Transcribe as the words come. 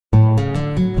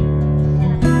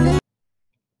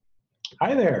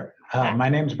Hi there. My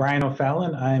name's Brian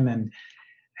O'Fallon. I'm an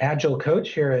Agile coach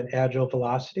here at Agile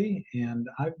Velocity, and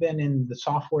I've been in the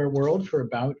software world for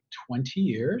about 20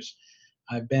 years.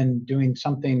 I've been doing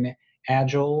something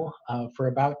Agile for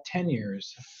about 10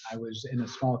 years. I was in a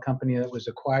small company that was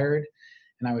acquired,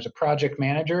 and I was a project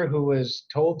manager who was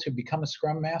told to become a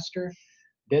Scrum Master.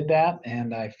 Did that,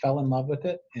 and I fell in love with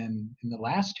it. And in the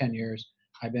last 10 years,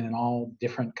 I've been in all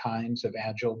different kinds of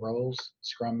Agile roles: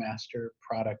 Scrum Master,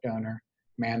 Product Owner,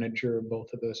 Manager, both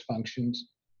of those functions,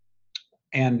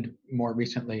 and more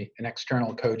recently, an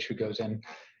external coach who goes in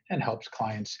and helps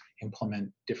clients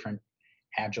implement different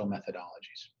Agile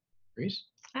methodologies. Reese?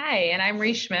 Hi, and I'm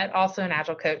Reese Schmit, also an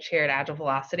Agile coach here at Agile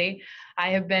Velocity. I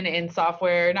have been in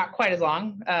software not quite as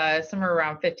long, somewhere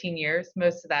around 15 years.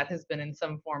 Most of that has been in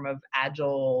some form of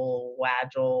Agile,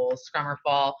 Scrum or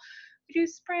Fall. We do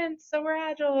sprints, so we're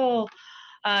Agile.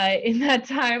 In that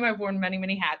time, I've worn many,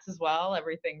 many hats as well,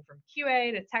 everything from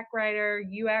QA to tech writer,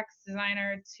 UX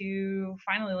designer, to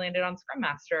finally landed on Scrum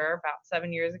Master about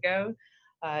 7 years ago.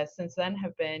 Since then,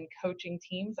 have been coaching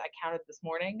teams. I counted this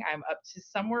morning. I'm up to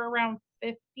somewhere around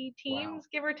 50 teams,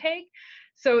 give or take.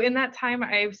 So in that time,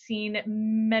 I've seen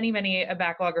many a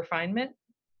backlog refinement.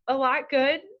 A lot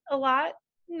good, a lot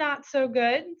not so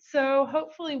good. So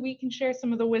hopefully we can share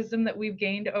some of the wisdom that we've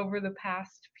gained over the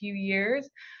past few years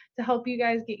to help you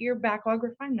guys get your backlog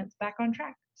refinements back on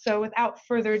track. So without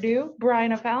further ado,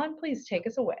 Brian O'Fallon, please take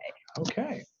us away.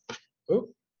 Okay. Oop.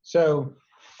 So.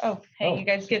 You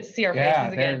guys get to see our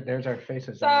faces again. There's our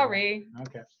faces. Sorry.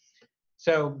 Okay.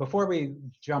 So before we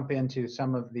jump into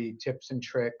some of the tips and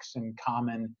tricks and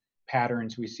common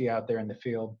patterns we see out there in the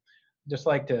field, just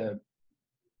like to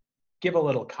give a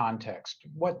little context.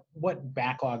 What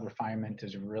backlog refinement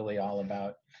is really all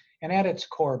about. And at its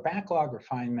core, backlog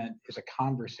refinement is a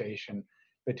conversation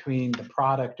between the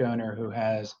product owner who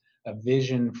has a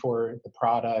vision for the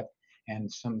product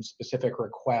and some specific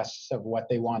requests of what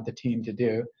they want the team to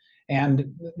do,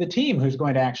 and the team who's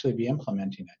going to actually be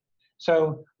implementing it.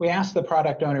 So we ask the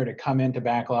product owner to come into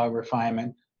backlog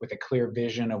refinement with a clear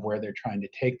vision of where they're trying to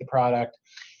take the product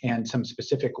and some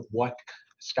specific what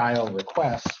style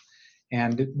requests.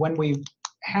 And when we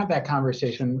have that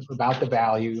conversation about the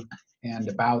value and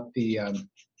about the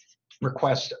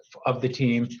request of the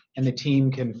team, and the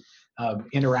team can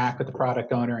interact with the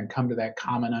product owner and come to that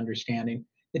common understanding,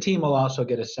 the team will also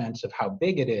get a sense of how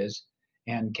big it is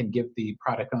and can give the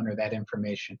product owner that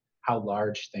information, how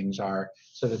large things are,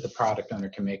 so that the product owner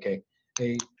can make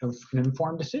an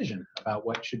informed decision about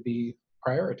what should be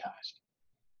prioritized.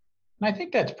 And I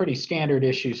think that's pretty standard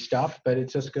issue stuff, but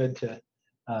it's just good to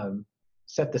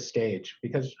set the stage,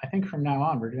 because I think from now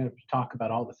on, we're going to talk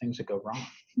about all the things that go wrong.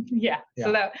 Yeah.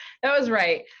 So that was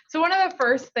right. So one of the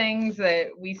first things that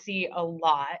we see a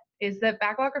lot is that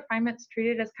backlog refinement's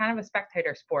treated as kind of a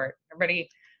spectator sport. Everybody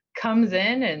comes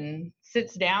in and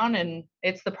sits down, and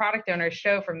it's the product owner's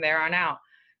show from there on out.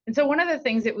 And so one of the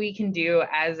things that we can do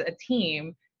as a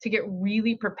team to get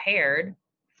really prepared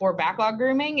for backlog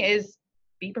grooming is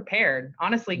be prepared.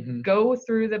 Honestly, go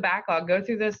through the backlog, go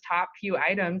through those top few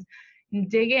items and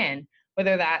dig in,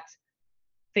 whether that's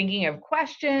thinking of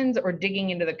questions or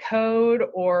digging into the code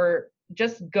or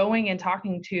just going and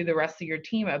talking to the rest of your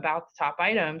team about the top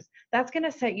items. That's going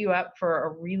to set you up for a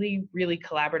really, really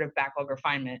collaborative backlog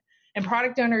refinement. And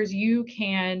product owners, you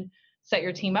can set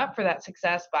your team up for that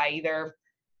success by either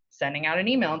sending out an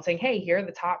email and saying, hey, here are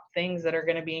the top things that are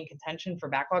going to be in contention for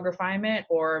backlog refinement.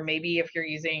 Or maybe if you're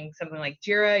using something like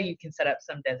Jira, you can set up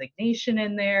some designation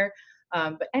in there.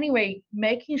 But anyway,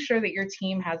 making sure that your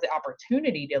team has the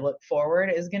opportunity to look forward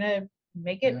is going to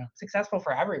make it successful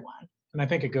for everyone. And I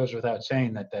think it goes without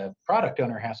saying that the product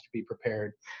owner has to be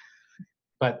prepared,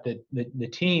 but the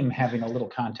team having a little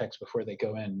context before they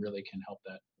go in really can help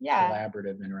that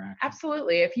collaborative interaction.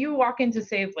 Absolutely. If you walk into,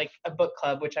 say, like a book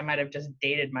club, which I might have just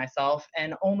dated myself,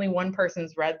 and only one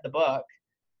person's read the book,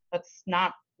 that's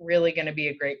not really going to be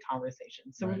a great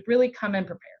conversation. So really come in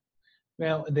prepared.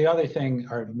 Well, the other thing,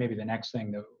 or maybe the next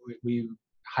thing that we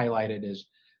highlighted is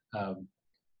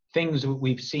things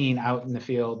we've seen out in the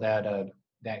field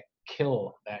that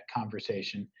kill that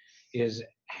conversation is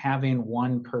having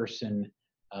one person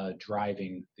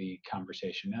driving the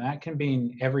conversation. And that can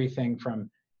be everything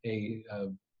from a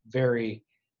very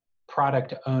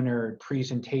product owner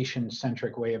presentation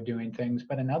centric way of doing things.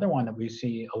 But another one that we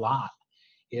see a lot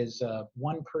is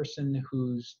one person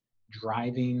who's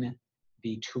driving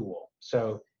the tool.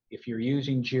 So if you're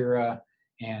using Jira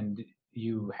and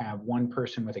you have one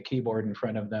person with a keyboard in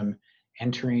front of them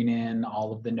entering in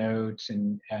all of the notes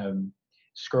and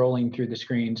scrolling through the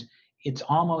screens, it's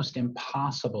almost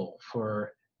impossible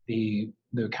for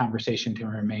the conversation to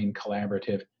remain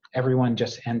collaborative. Everyone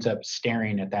just ends up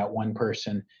staring at that one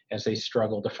person as they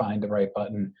struggle to find the right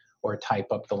button or type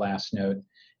up the last note.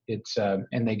 It's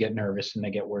and they get nervous and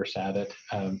they get worse at it.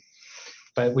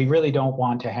 But we really don't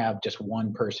want to have just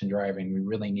one person driving. We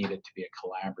really need it to be a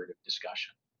collaborative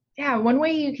discussion. Yeah, one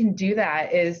way you can do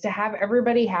that is to have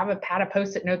everybody have a pad of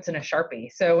Post-it notes and a Sharpie.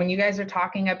 So when you guys are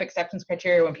talking up acceptance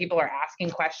criteria, when people are asking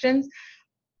questions,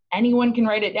 anyone can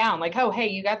write it down. Like, oh, hey,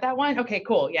 you got that one? Okay,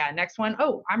 cool. Yeah, next one.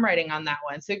 Oh, I'm writing on that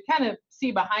one. So you kind of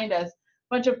see behind us a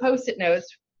bunch of Post-it notes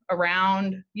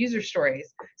around user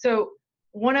stories. So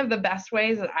one of the best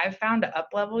ways that I've found to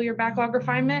up-level your backlog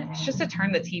refinement is just to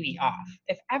turn the TV off.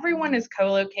 If everyone is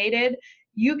co-located,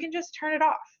 you can just turn it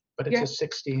off. But it's a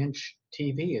 60-inch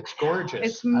TV. It's gorgeous.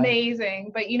 It's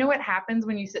amazing. But you know what happens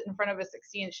when you sit in front of a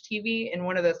 60-inch TV in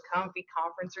one of those comfy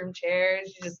conference room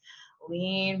chairs? You just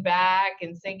lean back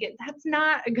and sink it. That's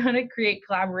not going to create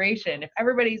collaboration if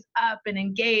everybody's up and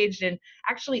engaged and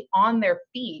actually on their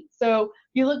feet. So if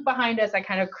you look behind us, I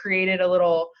kind of created a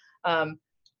little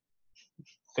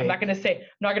I'm not going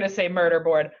to say murder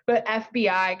board, but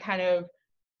FBI kind of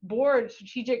board,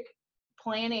 strategic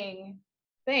planning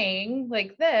thing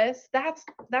like this. That's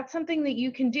something that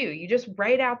you can do. You just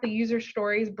write out the user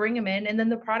stories, bring them in, and then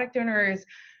the product owner is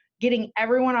getting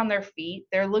everyone on their feet.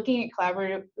 They're looking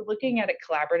at it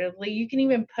collaboratively. You can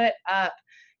even put up,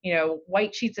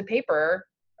 white sheets of paper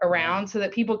around so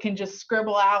that people can just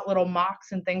scribble out little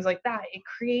mocks and things like that. It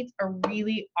creates a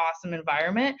really awesome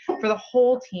environment for the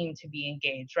whole team to be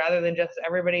engaged rather than just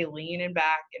everybody leaning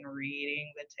back and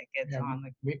reading the tickets on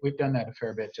the. We've done that a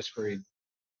fair bit just for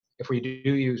if we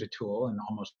do use a tool, and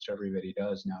almost everybody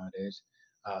does nowadays,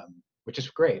 which is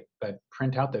great, but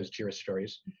print out those JIRA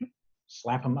stories,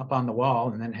 slap them up on the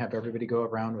wall, and then have everybody go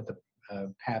around with a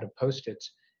pad of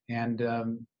Post-its and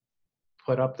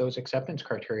put up those acceptance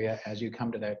criteria as you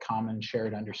come to that common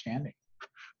shared understanding.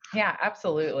 Yeah,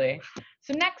 absolutely.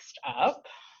 So next up.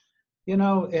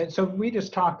 So we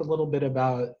just talked a little bit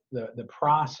about the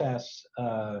process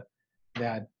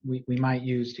that we might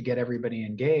use to get everybody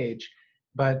engaged.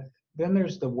 But then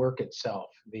there's the work itself,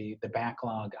 the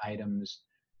backlog items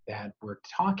that we're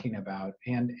talking about.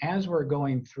 And as we're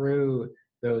going through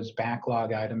those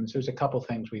backlog items, there's a couple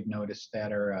things we've noticed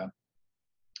that are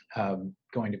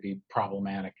going to be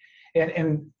problematic.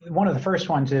 And one of the first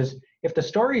ones is if the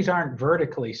stories aren't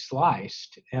vertically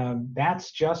sliced,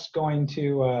 that's just going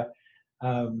to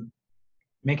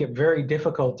make it very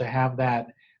difficult to have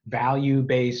that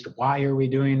value-based, why are we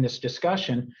doing this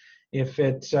discussion? If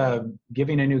it's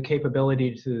giving a new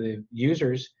capability to the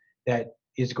users that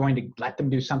is going to let them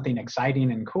do something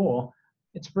exciting and cool,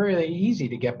 it's really easy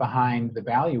to get behind the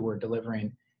value we're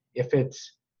delivering. If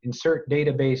it's insert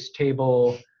database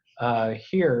table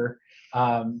here,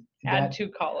 add two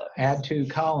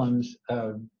columns,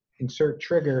 insert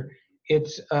trigger,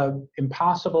 it's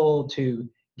impossible to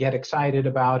get excited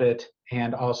about it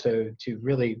and also to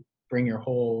really bring your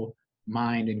whole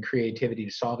mind and creativity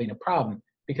to solving a problem,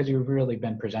 because you've really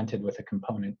been presented with a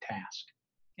component task.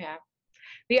 Yeah.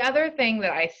 The other thing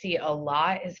that I see a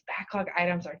lot is backlog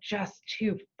items are just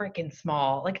too freaking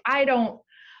small. Like I don't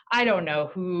know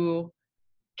who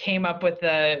came up with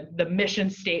the mission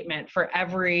statement for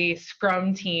every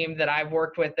Scrum team that I've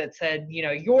worked with that said,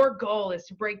 your goal is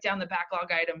to break down the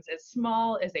backlog items as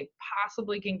small as they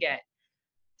possibly can get.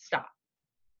 Stop.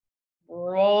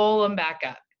 Roll them back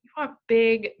up. Want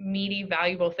big, meaty,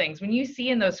 valuable things. When you see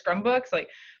in those Scrum books, like,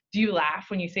 do you laugh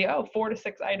when you say, 4 to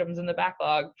 6 items in the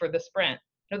backlog for the sprint?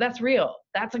 No, that's real.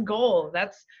 That's a goal.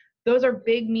 Those are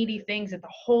big, meaty things that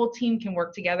the whole team can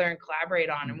work together and collaborate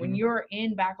on. And when you're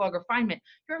in backlog refinement,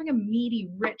 you're having a meaty,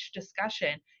 rich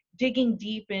discussion, digging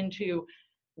deep into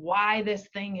why this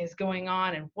thing is going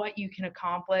on and what you can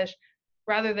accomplish,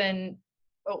 rather than,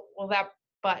 that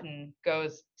button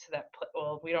goes to that.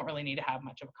 Well, we don't really need to have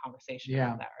much of a conversation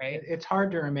about that, right? It's hard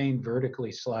to remain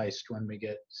vertically sliced when we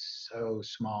get so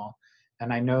small.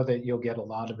 And I know that you'll get a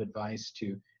lot of advice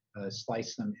to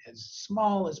slice them as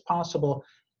small as possible.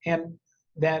 And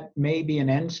that may be an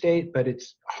end state, but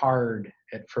it's hard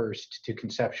at first to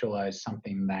conceptualize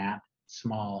something that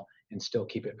small and still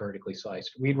keep it vertically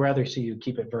sliced. We'd rather see you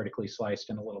keep it vertically sliced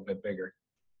and a little bit bigger.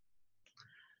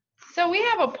 So we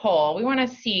have a poll. We want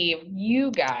to see you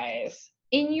guys,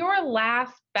 in your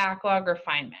last backlog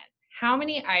refinement, how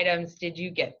many items did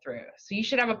you get through? So you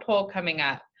should have a poll coming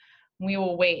up. We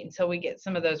will wait until we get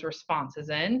some of those responses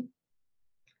in.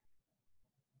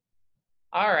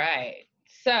 All right.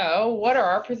 So what are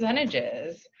our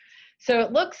percentages? So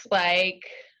it looks like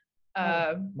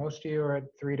Most of you are at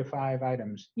 3 to 5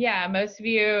 items. Yeah, most of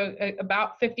you,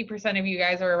 about 50% of you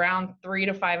guys are around 3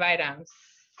 to 5 items.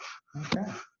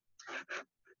 Okay.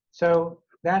 So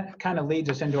that kind of leads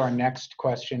us into our next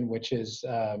question, which is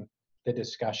the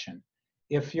discussion.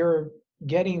 If you're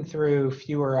getting through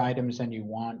fewer items than you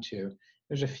want to,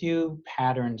 there's a few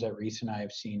patterns that Reese and I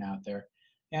have seen out there.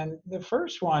 And the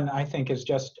first one, I think, is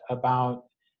just about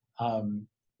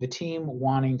the team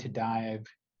wanting to dive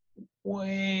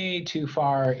way too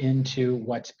far into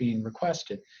what's being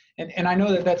requested. And I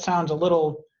know that that sounds a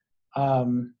little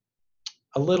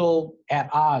at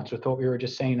odds with what we were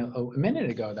just saying a minute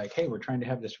ago, like, hey, we're trying to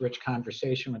have this rich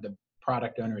conversation with the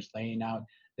product owners, laying out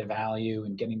the value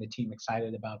and getting the team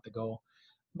excited about the goal.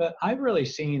 But I've really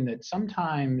seen that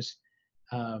sometimes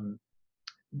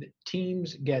the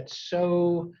teams get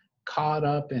so caught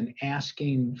up in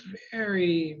asking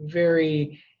very,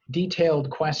 very detailed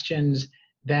questions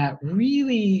that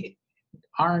really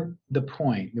aren't the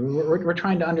point. We're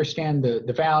trying to understand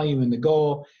the value and the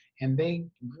goal, and they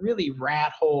really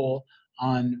rat hole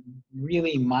on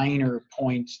really minor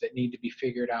points that need to be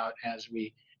figured out as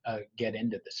we get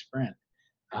into the sprint.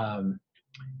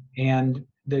 And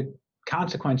the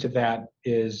consequence of that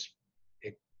is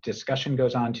discussion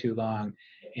goes on too long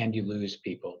and you lose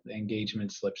people. The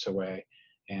engagement slips away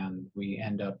and we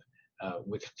end up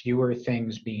with fewer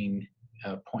things being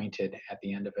pointed at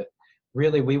the end of it.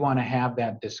 Really, we want to have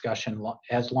that discussion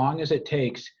as long as it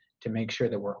takes to make sure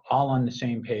that we're all on the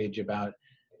same page about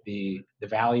the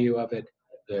value of it,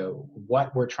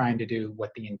 what we're trying to do,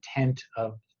 what the intent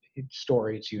of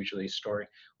story, it's usually a story,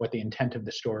 what the intent of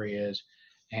the story is.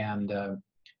 And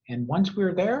once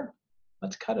we're there,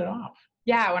 let's cut it off.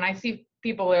 Yeah, when I see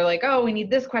people are like, oh, we need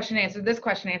this question answered, this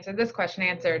question answered, this question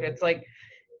answered, it's like,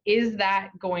 is that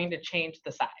going to change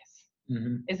the size?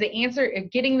 Mm-hmm. Is the answer,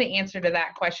 getting the answer to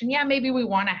that question, yeah, maybe we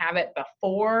want to have it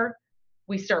before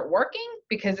we start working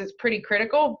because it's pretty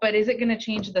critical, but is it going to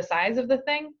change the size of the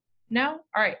thing? No?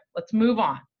 All right, let's move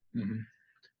on. Mm-hmm.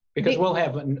 Because we'll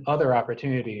have other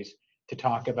opportunities to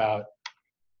talk about,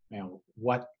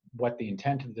 what the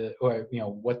intent of the, or,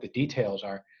 what the details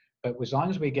are. But as long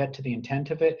as we get to the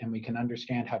intent of it and we can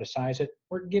understand how to size it,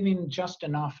 we're giving just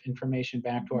enough information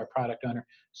back to our product owner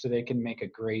so they can make a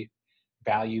great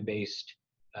value-based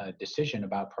decision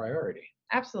about priority.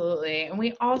 Absolutely. And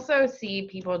we also see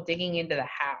people digging into the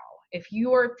how. If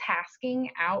you are tasking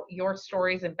out your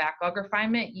stories in backlog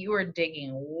refinement, you are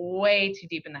digging way too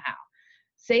deep in the how.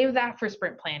 Save that for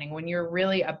sprint planning when you're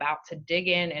really about to dig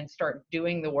in and start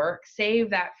doing the work. Save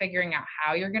that figuring out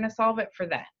how you're going to solve it for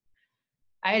then.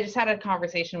 I just had a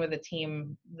conversation with a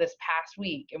team this past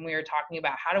week, and we were talking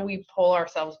about how do we pull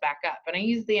ourselves back up. And I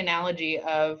used the analogy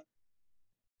of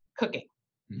cooking.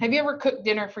 Mm-hmm. Have you ever cooked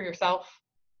dinner for yourself?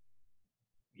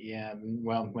 Yeah,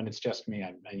 well, when it's just me,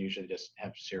 I usually just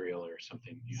have cereal or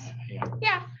something.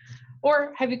 Yeah.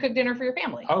 Or have you cooked dinner for your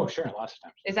family? Oh, sure, lots of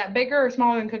times. Is that bigger or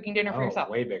smaller than cooking dinner for yourself?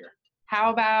 Way bigger.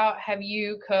 How about have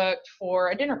you cooked for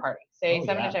a dinner party, say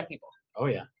 7 to 10 people? Oh,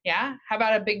 yeah. Yeah? How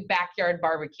about a big backyard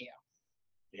barbecue?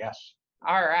 Yes.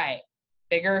 All right.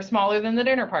 Bigger or smaller than the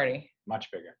dinner party? Much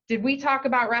bigger. Did we talk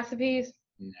about recipes?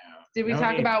 No. Did we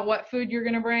talk about what food you're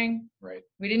going to bring? Right.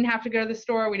 We didn't have to go to the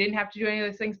store. We didn't have to do any of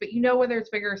those things, but you know whether it's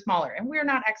bigger or smaller. And we're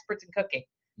not experts in cooking.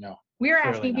 No. We are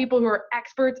asking people who are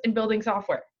experts in building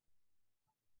software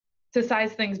to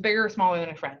size things bigger or smaller than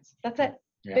your friends. That's it.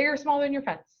 Yeah. Bigger or smaller than your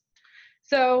friends.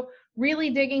 So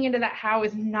really digging into that how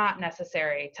is not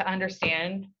necessary to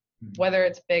understand whether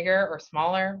it's bigger or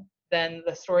smaller than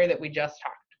the story that we just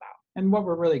talked about. And what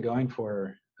we're really going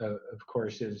for, of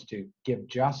course, is to do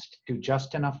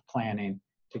just enough planning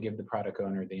to give the product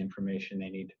owner the information they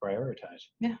need to prioritize.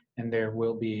 Yeah. And there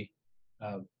will be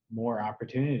more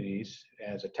opportunities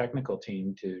as a technical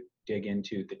team to dig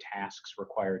into the tasks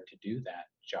required to do that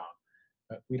job.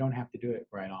 But we don't have to do it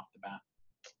right off the bat.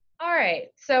 All right.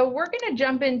 So we're going to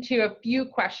jump into a few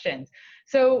questions.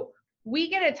 So we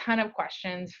get a ton of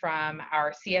questions from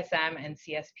our CSM and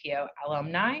CSPO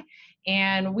alumni,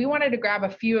 and we wanted to grab a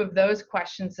few of those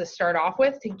questions to start off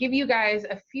with to give you guys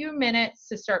a few minutes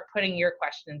to start putting your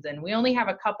questions in. We only have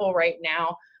a couple right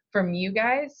now from you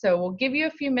guys, so we'll give you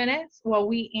a few minutes while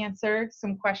we answer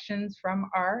some questions from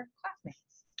our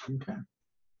classmates. Okay.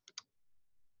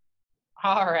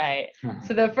 All right.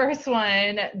 So the first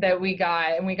one that we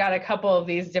got, and we got a couple of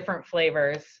these different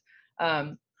flavors.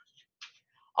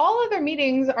 All other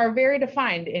meetings are very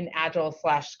defined in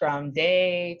Agile/Scrum,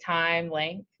 day, time,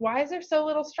 length. Why is there so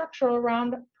little structure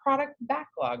around product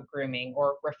backlog grooming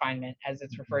or refinement, as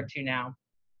it's referred to now?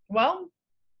 Well,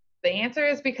 the answer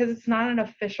is because it's not an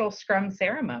official Scrum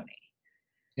ceremony.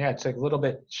 Yeah, it's a little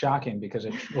bit shocking because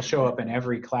it will show up in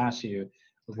every class you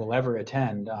will ever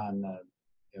attend on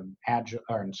Agile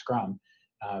or in Scrum,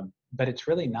 but it's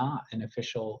really not an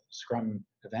official Scrum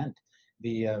event.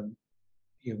 The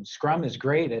Scrum is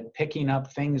great at picking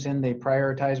up things in the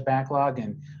prioritized backlog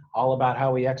and all about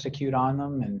how we execute on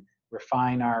them and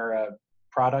refine our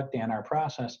product and our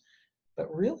process.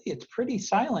 But really, it's pretty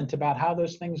silent about how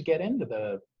those things get into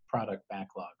the product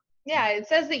backlog. Yeah, it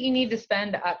says that you need to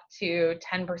spend up to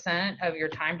 10% of your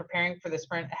time preparing for the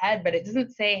sprint ahead, but it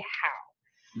doesn't say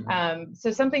how. Mm-hmm.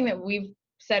 So something that we've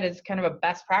said is kind of a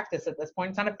best practice at this point,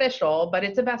 it's not official, but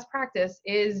it's a best practice,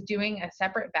 is doing a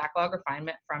separate backlog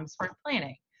refinement from sprint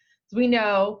planning. So we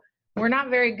know we're not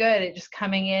very good at just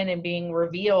coming in and being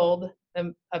revealed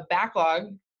a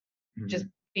backlog, Mm-hmm. just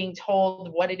being told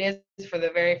what it is for the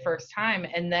very first time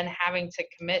and then having to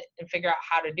commit and figure out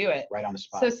how to do it. Right on the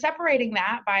spot. So separating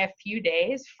that by a few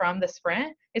days from the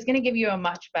sprint is going to give you a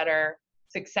much better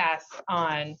success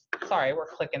on, sorry, we're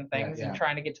clicking things and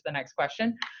trying to get to the next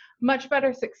question, much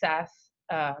better success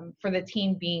for the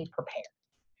team being prepared.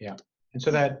 Yeah, and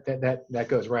so that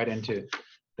goes right into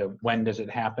the when does it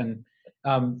happen.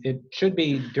 It should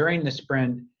be during the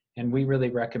sprint, and we really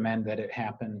recommend that it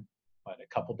happen a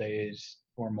couple days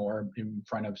or more in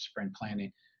front of sprint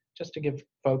planning, just to give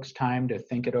folks time to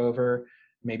think it over,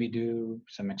 maybe do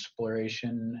some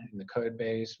exploration in the code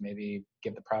base, maybe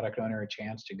give the product owner a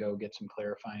chance to go get some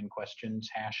clarifying questions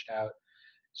hashed out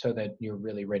so that you're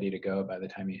really ready to go by the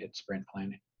time you hit sprint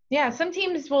planning. Yeah, some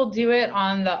teams will do it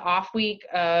on the off week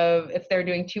of, if they're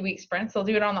doing 2-week sprints, they'll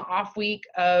do it on the off week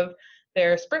of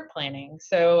their sprint planning.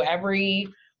 So every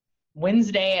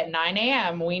Wednesday at 9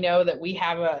 a.m., we know that we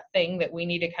have a thing that we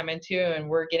need to come into and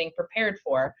we're getting prepared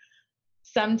for.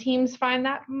 Some teams find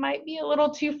that might be a little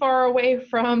too far away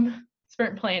from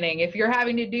sprint planning. If you're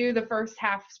having to do the first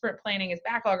half sprint planning as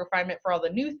backlog refinement for all the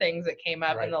new things that came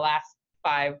up in the last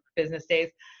 5 business days,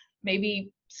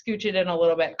 maybe scooch it in a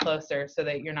little bit closer so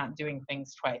that you're not doing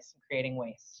things twice and creating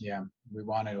waste. Yeah, we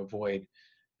want to avoid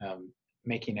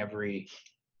making every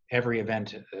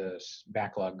event a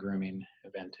backlog grooming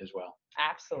event as well.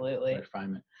 Absolutely.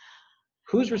 Refinement.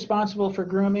 Who's responsible for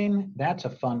grooming? That's a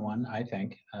fun one, I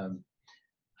think.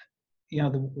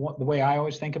 The way I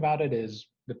always think about it is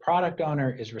the product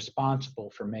owner is responsible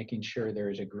for making sure there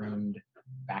is a groomed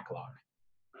backlog.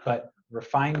 But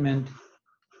refinement,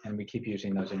 and we keep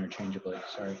using those interchangeably,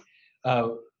 sorry.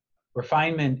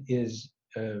 Refinement is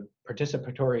a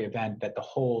participatory event that the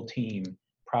whole team,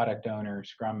 product owner,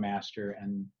 Scrum Master,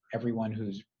 and everyone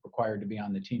who's required to be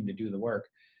on the team to do the work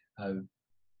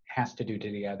has to do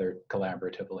together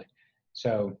collaboratively.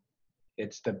 So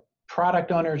it's the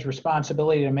product owner's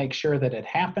responsibility to make sure that it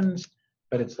happens,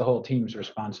 but it's the whole team's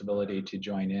responsibility to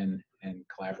join in and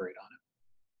collaborate on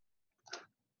it.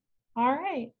 All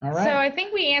right. So I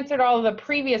think we answered all of the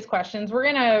previous questions. We're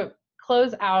going to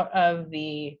close out of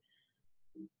the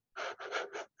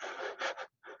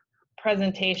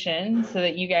presentation so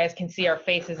that you guys can see our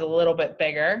faces a little bit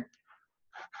bigger.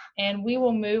 And we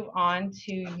will move on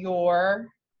to your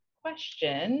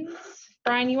questions.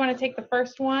 Brian, you want to take the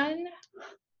first one?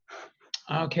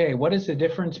 Okay, what is the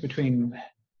difference between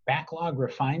backlog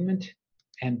refinement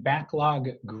and backlog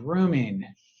grooming?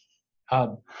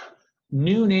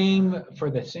 New name for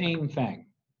the same thing.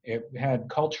 It had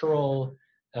cultural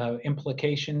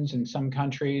implications in some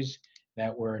countries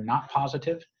that were not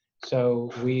positive.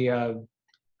 So we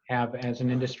have, as an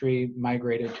industry,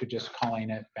 migrated to just calling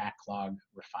it backlog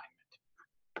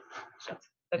refinement. So,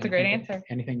 that's a great answer.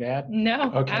 Anything to add?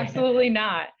 No, absolutely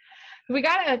not. We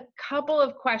got a couple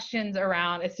of questions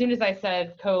around, as soon as I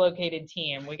said co-located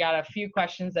team, we got a few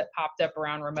questions that popped up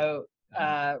around remote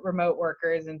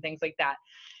workers and things like that.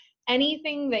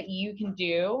 Anything that you can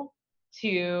do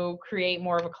to create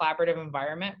more of a collaborative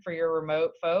environment for your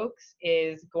remote folks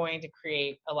is going to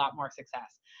create a lot more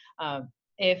success.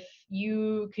 If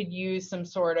you could use some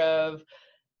sort of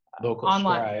local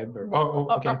scribe or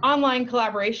online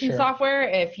collaboration software,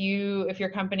 if your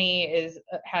company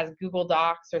has Google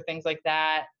Docs or things like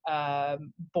that,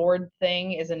 Board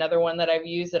Thing is another one that I've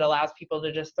used that allows people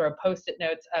to just throw Post-it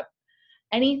notes up.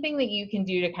 Anything that you can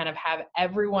do to kind of have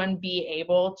everyone be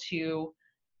able to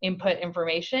input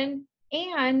information.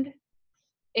 And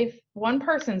if one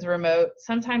person's remote,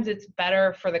 sometimes it's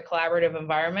better for the collaborative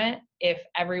environment if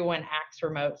everyone acts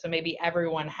remote. So maybe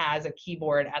everyone has a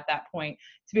keyboard at that point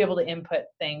to be able to input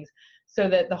things so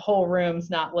that the whole room's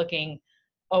not looking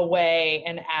away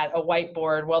and at a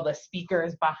whiteboard while the speaker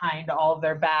is behind all of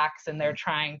their backs and they're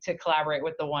trying to collaborate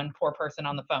with the one poor person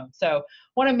on the phone. So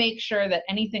want to make sure that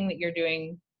anything that you're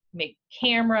doing make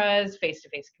cameras.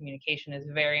 Face-to-face communication is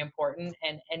very important,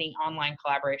 and any online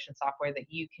collaboration software that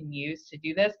you can use to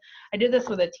do this. I did this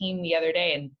with a team the other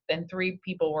day, and then 3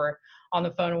 people were on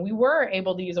the phone, and we were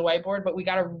able to use a whiteboard, but we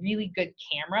got a really good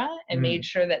camera and made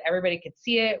sure that everybody could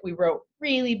see it. We wrote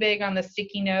really big on the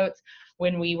sticky notes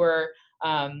when we were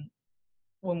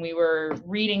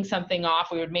reading something off.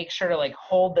 We would make sure to like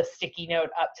hold the sticky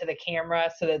note up to the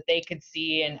camera so that they could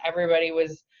see, and everybody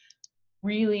was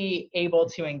really able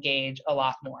to engage a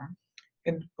lot more.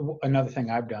 And another thing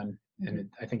I've done, and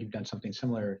I think you've done something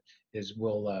similar, is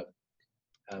we'll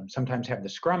sometimes have the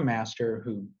Scrum Master,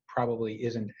 who probably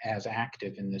isn't as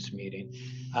active in this meeting,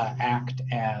 act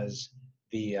as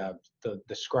the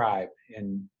scribe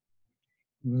and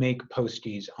make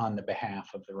posties on the behalf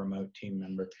of the remote team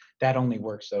member. That only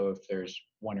works though if there's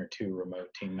 1 or 2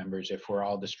 remote team members. If we're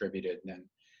all distributed, then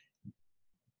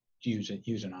use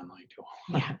an online tool.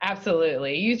 Yeah,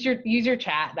 absolutely. Use your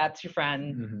chat. That's your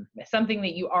friend. Something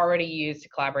that you already use to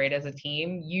collaborate as a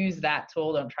team. Use that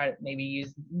tool. Don't try to maybe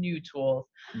use new tools.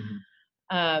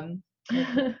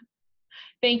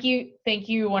 Thank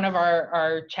you, one of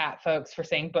our chat folks, for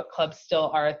saying book clubs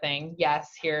still are a thing.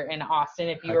 Yes, here in Austin,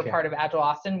 if you were part of Agile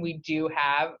Austin, we do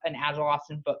have an Agile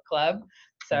Austin book club.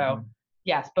 So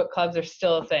yes, book clubs are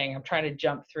still a thing. I'm trying to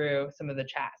jump through some of the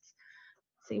chats.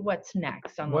 See what's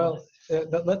next on the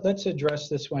list. Let's address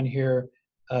this one here.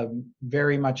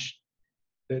 Very much,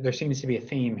 there seems to be a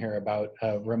theme here about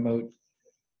remote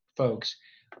folks.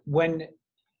 When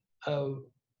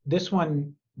this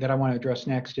one that I want to address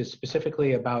next is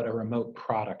specifically about a remote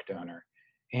product owner,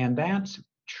 and that's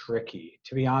tricky.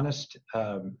 To be honest,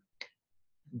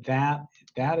 that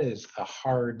is a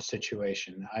hard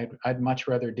situation. I'd much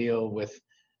rather deal with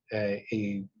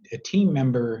a team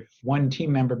member, one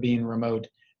team member being remote,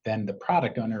 than the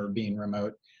product owner being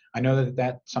remote. I know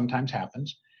that sometimes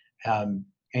happens,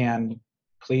 and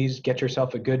please get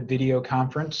yourself a good video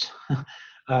conference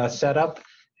set up,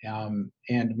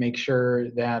 and make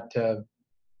sure that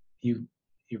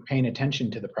you're paying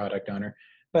attention to the product owner.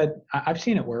 But I've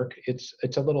seen it work. It's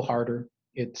a little harder.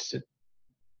 It's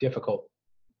difficult,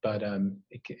 but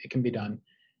it can be done.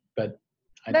 But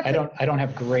I don't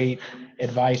have great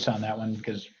advice on that one,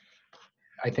 because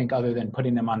I think other than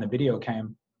putting them on the video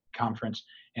conference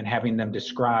and having them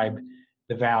describe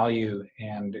the value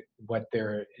and what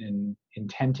their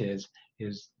intent is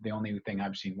the only thing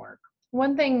I've seen work.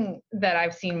 One thing that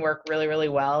I've seen work really, really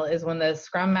well is when the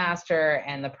Scrum Master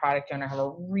and the product owner have a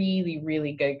really,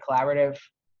 really good collaborative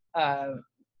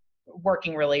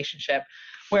working relationship,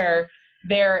 where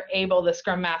the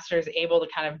Scrum Master is able to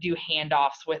kind of do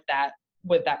handoffs with that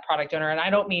product owner. And I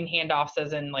don't mean handoffs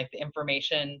as in like the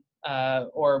information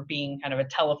or being kind of a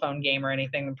telephone game or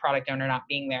anything, the product owner not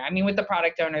being there. I mean, with the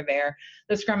product owner there,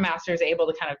 the Scrum Master is able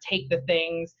to kind of take the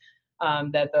things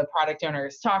that the product owner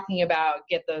is talking about,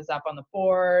 get those up on the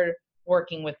board,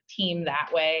 working with team that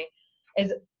way,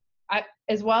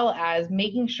 as well as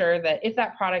making sure that if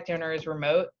that product owner is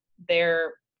remote,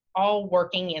 they're all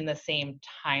working in the same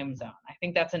time zone. I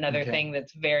think that's another thing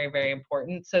that's very, very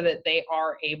important, so that they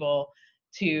are able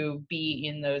to be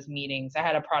in those meetings. I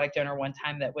had a product owner one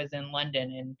time that was in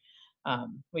London, and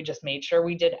we just made sure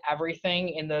we did everything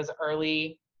in those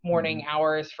early morning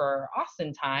hours for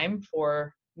Austin time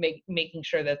for making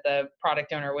sure that the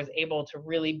product owner was able to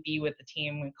really be with the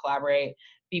team and collaborate,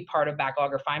 be part of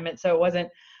Backlog Refinement. So it wasn't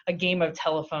a game of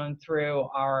telephone through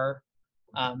our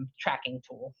tracking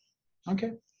tool.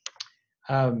 Okay.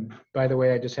 By the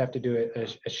way, I just have to do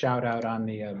a shout out on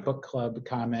the book club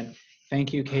comment.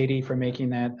 Thank you, Katie, for making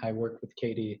that. I worked with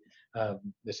Katie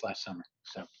this last summer.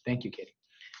 So thank you, Katie.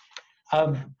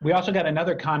 We also got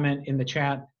another comment in the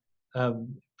chat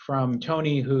from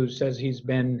Tony, who says he's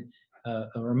been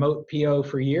a remote PO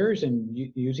for years, and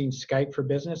using Skype for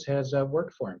Business has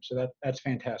worked for him. So that's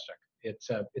fantastic. It's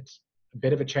a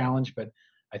bit of a challenge, but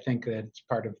I think that it's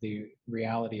part of the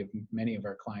reality of many of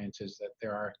our clients, is that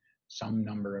there are some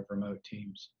number of remote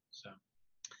teams. So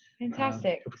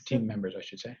fantastic. Team members, I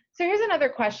should say. So here's another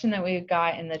question that we've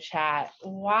got in the chat.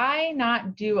 Why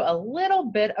not do a little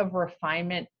bit of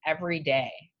refinement every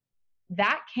day?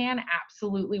 That can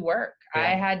absolutely work. Yeah.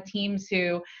 I had teams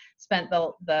who spent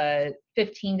the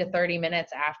 15 to 30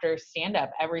 minutes after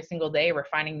stand-up every single day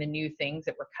refining the new things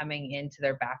that were coming into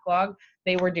their backlog.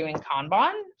 They were doing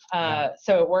Kanban,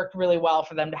 so it worked really well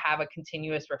for them to have a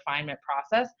continuous refinement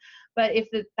process. But if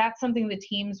that's something the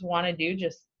teams want to do,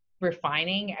 just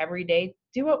refining every day,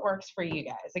 do what works for you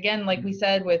guys. Again, like we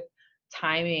said with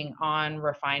timing on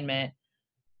refinement,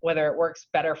 whether it works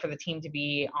better for the team to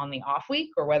be on the off week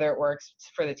or whether it works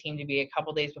for the team to be a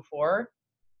couple days before,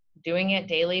 doing it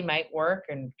daily might work,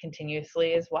 and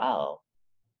continuously as well.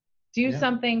 Do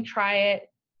something, try it,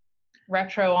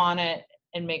 retro on it,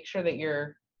 and make sure that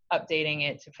you're updating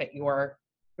it to fit your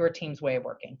team's way of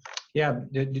working. Yeah,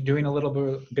 doing a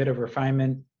little bit of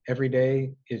refinement every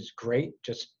day is great.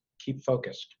 Just keep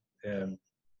focused.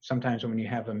 Sometimes when you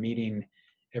have a meeting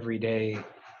every day,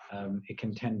 it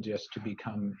can tend just to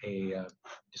become a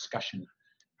discussion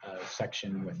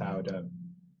section without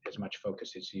as much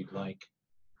focus as you'd like.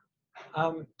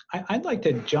 I'd like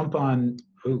to jump on,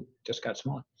 just got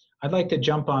smaller. I'd like to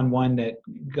jump on one that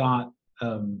got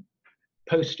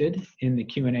posted in the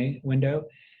Q&A window.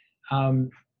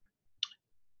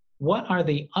 What are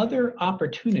the other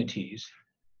opportunities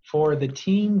for the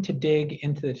team to dig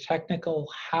into the technical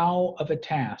how of a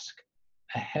task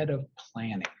ahead of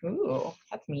planning? Ooh,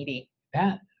 that's meaty.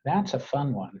 That's a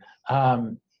fun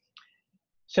one.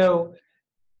 So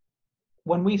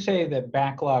when we say that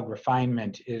backlog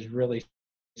refinement is really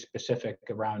specific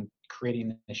around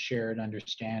creating a shared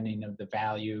understanding of the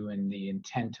value and the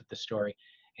intent of the story,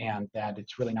 and that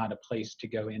it's really not a place to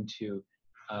go into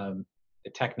the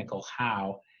technical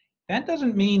how, that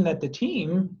doesn't mean that the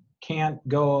team can't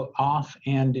go off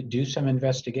and do some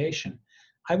investigation.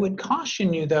 I would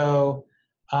caution you though,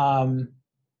 and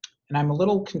I'm a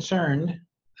little concerned,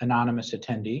 anonymous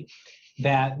attendee,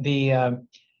 that the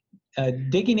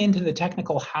digging into the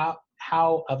technical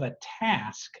how of a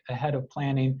task ahead of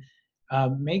planning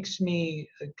makes me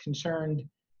concerned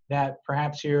that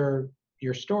perhaps your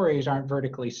stories aren't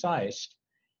vertically sized.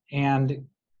 And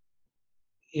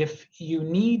if you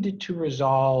need to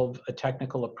resolve a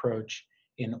technical approach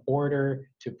in order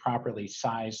to properly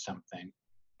size something,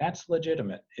 that's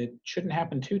legitimate. It shouldn't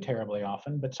happen too terribly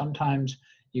often, but sometimes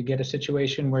you get a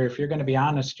situation where if you're going to be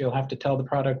honest, you'll have to tell the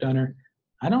product owner,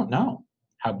 I don't know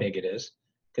how big it is,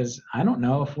 because I don't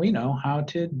know if we know how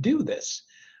to do this.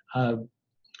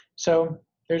 So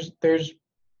there's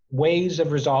ways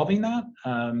of resolving that,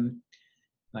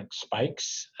 like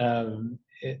spikes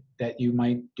that you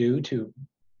might do to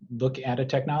look at a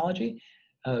technology.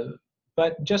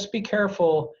 But just be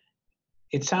careful.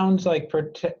 It sounds like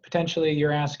potentially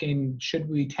you're asking, should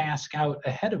we task out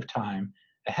ahead of time,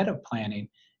 ahead of planning?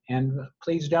 And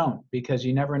please don't, because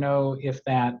you never know if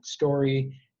that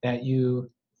story that you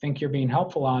think you're being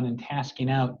helpful on and tasking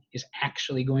out is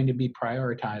actually going to be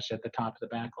prioritized at the top of the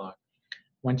backlog.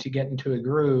 Once you get into a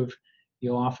groove,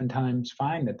 you'll oftentimes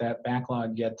find that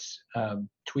backlog gets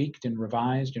tweaked and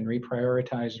revised and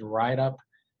reprioritized right up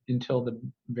until the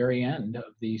very end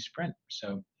of the sprint.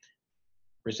 So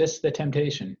resist the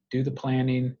temptation, do the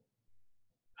planning,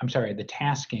 the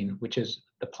tasking, which is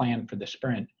the plan for the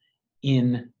sprint,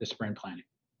 in the sprint planning.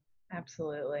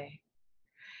 Absolutely.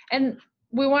 And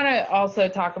we want to also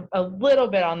talk a little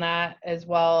bit on that as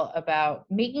well, about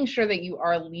making sure that you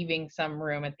are leaving some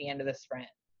room at the end of the sprint.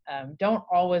 Don't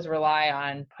always rely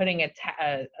on putting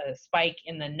a spike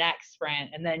in the next sprint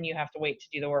and then you have to wait to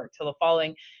do the work till the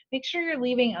following. Make sure you're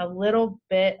leaving a little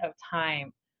bit of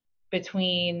time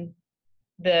between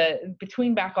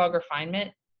backlog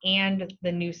refinement and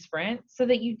the new sprint, so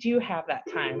that you do have that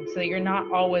time, so that you're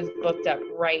not always booked up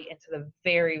right into the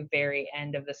very, very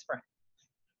end of the sprint.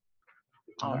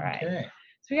 All right.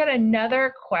 So we got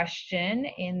another question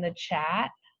in the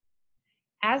chat.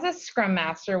 As a Scrum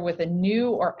Master with a new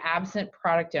or absent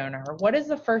product owner, what is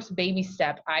the first baby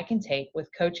step I can take with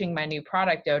coaching my new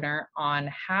product owner on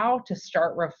how to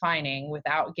start refining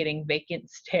without getting vacant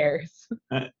stares?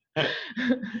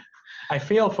 I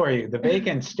feel for you. The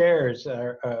vacant stares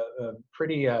are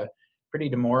pretty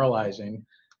demoralizing.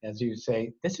 As you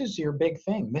say, this is your big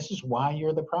thing. This is why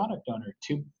you're the product owner,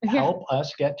 to help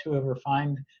us get to a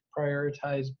refined,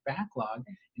 prioritized backlog.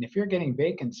 And if you're getting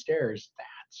vacant stares,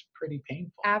 that's pretty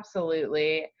painful.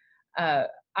 Absolutely.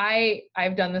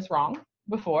 I've done this wrong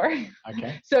before.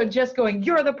 Okay. So just going,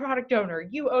 you're the product owner,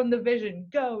 you own the vision,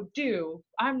 go do.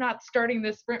 I'm not starting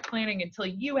this sprint planning until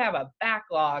you have a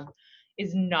backlog,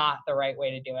 is not the right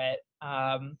way to do it.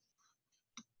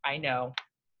 I know.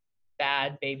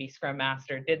 Bad baby Scrum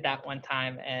Master did that one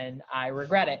time and I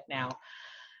regret it now.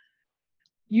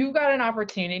 You've got an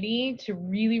opportunity to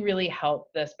really, really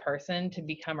help this person to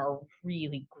become a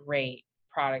really great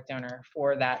product owner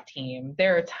for that team.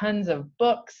 There are tons of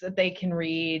books that they can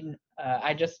read.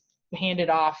 I just handed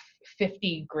off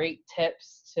 50 great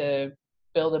tips to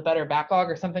build a better backlog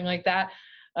or something like that.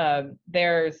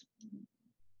 There's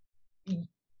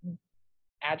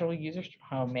Agile users.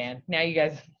 Oh man, now you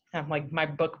guys, I'm like, my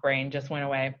book brain just went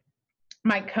away.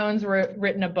 Mike Cohn's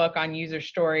written a book on user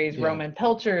stories. Yeah. Roman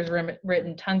Pilcher's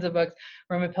written tons of books.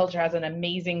 Roman Pilcher has an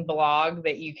amazing blog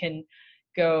that you can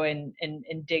go and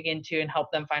dig into and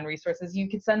help them find resources. You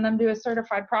could send them to a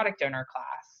certified product owner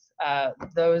class.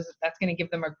 That's going to give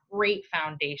them a great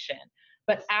foundation.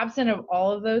 But absent of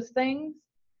all of those things,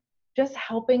 just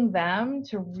helping them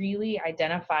to really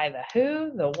identify the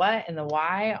who, the what, and the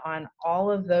why on all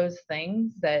of those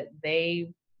things that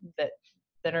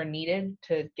are needed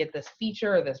to get this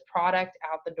feature or this product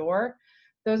out the door,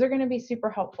 those are going to be super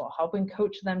helpful. Helping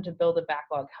coach them to build a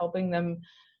backlog, helping them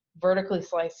vertically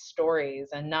slice stories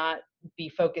and not be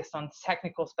focused on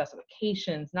technical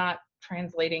specifications, not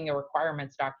translating a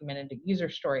requirements document into user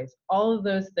stories. All of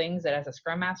those things that as a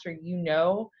Scrum Master,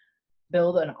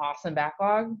 build an awesome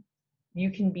backlog.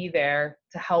 You can be there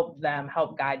to help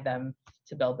guide them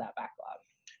to build that backlog.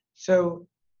 So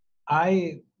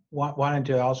I wanted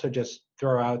to also just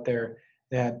throw out there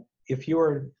that if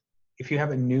you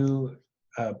have a new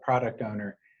product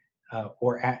owner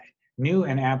new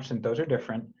and absent, those are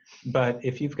different. But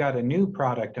if you've got a new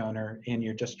product owner and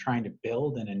you're just trying to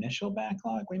build an initial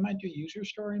backlog, we might do user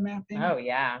story mapping. Oh,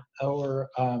 yeah. Or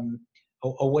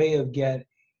a way of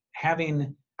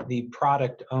having the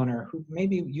product owner who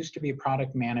maybe used to be a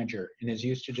product manager and is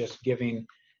used to just giving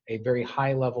a very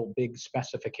high level, big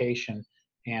specification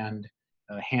and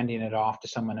handing it off to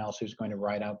someone else who's going to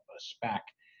write up a spec.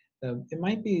 It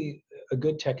might be a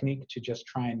good technique to just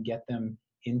try and get them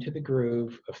into the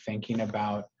groove of thinking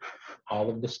about all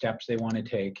of the steps they want to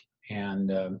take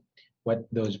and what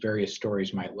those various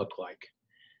stories might look like.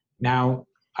 Now,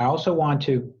 I also want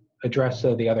to address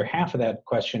the other half of that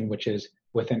question, which is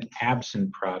with an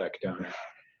absent product owner.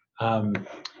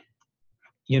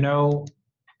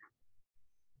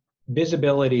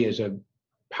 Visibility is a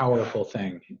powerful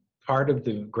thing. Part of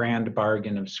the grand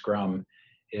bargain of Scrum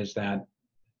is that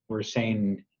we're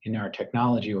saying in our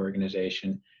technology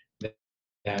organization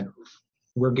that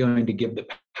we're going to give the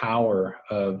power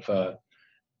of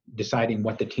deciding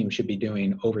what the team should be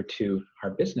doing over to our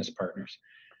business partners.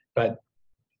 But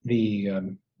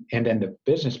and then the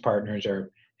business partners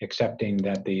are accepting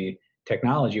that the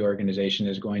technology organization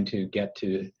is going to get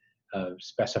to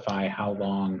specify how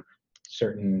long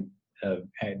certain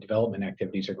development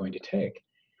activities are going to take.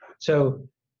 So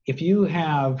if you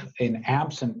have an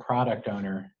absent product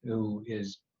owner who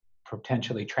is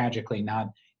potentially tragically not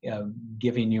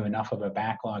giving you enough of a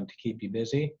backlog to keep you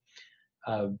busy,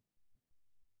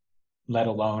 let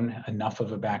alone enough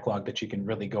of a backlog that you can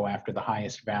really go after the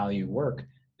highest value work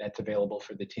that's available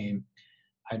for the team,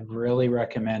 I'd really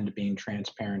recommend being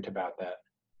transparent about that.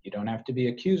 You don't have to be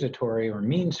accusatory or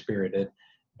mean-spirited,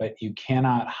 but you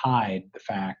cannot hide the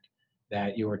fact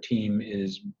that your team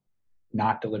is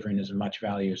not delivering as much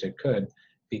value as it could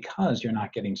because you're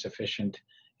not getting sufficient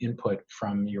input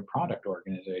from your product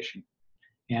organization.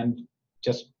 And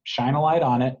just shine a light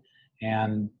on it.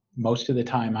 And most of the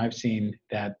time I've seen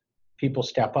that people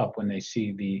step up when they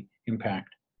see the impact.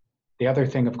 The other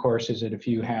thing, of course, is that if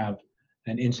you have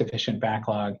an insufficient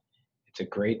backlog, it's a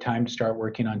great time to start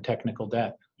working on technical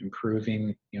debt,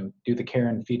 improving, do the care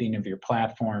and feeding of your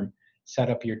platform, set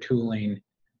up your tooling.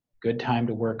 Good time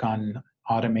to work on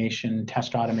automation,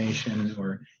 test automation,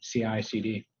 or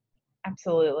CI/CD.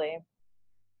 Absolutely.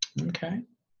 Okay.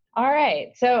 All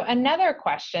right. So another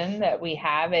question that we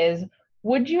have is,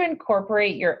 would you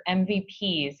incorporate your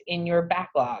MVPs in your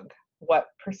backlog? What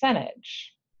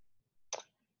percentage?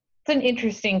 It's an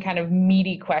interesting kind of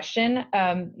meaty question.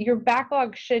 Your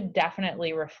backlog should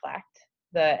definitely reflect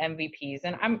the MVPs.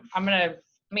 And let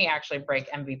me actually break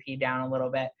MVP down a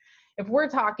little bit. If we're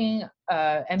talking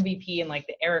MVP in like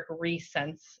the Eric Reese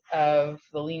sense of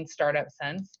the lean startup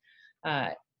sense,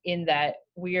 in that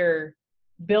we're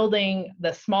building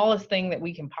the smallest thing that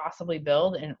we can possibly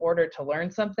build in order to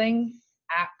learn something,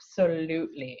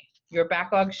 absolutely. Your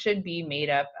backlog should be made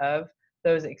up of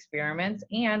those experiments.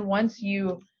 And once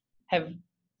you have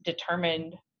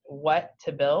determined what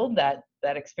to build, that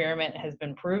experiment has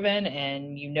been proven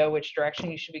and you know which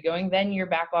direction you should be going, then your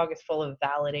backlog is full of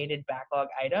validated backlog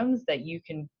items that you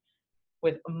can,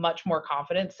 with much more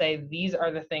confidence, say, these are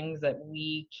the things that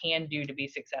we can do to be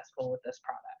successful with this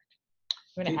product.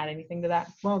 You want to add anything to that?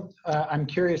 Well, I'm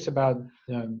curious about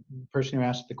the person who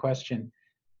asked the question.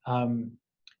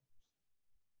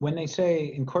 When they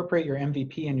say incorporate your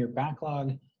MVP in your backlog,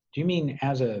 do you mean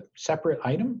as a separate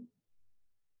item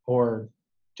or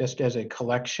just as a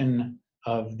collection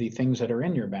of the things that are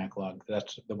in your backlog?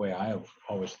 That's the way I've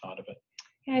always thought of it.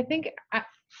 Yeah, I think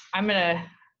I'm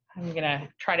gonna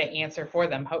try to answer for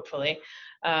them, hopefully.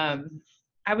 I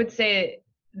would say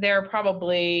they're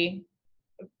probably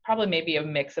maybe a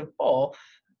mix of both.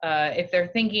 If they're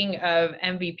thinking of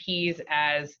MVPs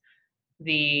as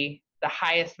the the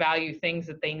highest value things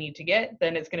that they need to get,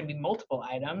 then it's going to be multiple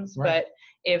items. Right. But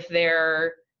if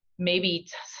they're maybe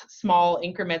small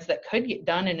increments that could get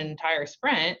done in an entire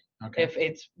sprint, Okay. if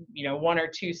it's, you know, 1 or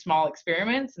 2 small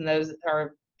experiments, and those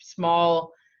are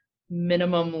small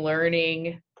minimum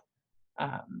learning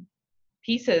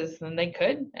pieces, then they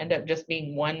could end up just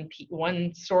being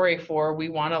one story for, we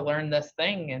want to learn this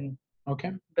thing and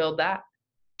Okay. build that.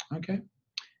 Okay.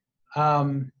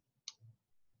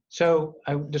 So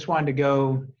I just wanted to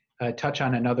go touch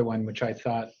on another one, which I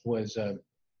thought was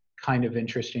kind of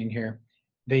interesting here.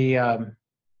 The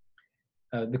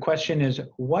question is,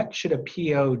 what should a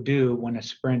PO do when a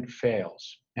sprint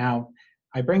fails? Now,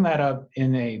 I bring that up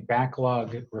in a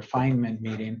backlog refinement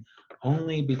meeting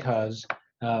only because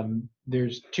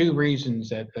there's 2 reasons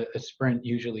that a sprint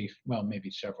usually, well, maybe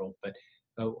several, but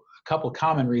a couple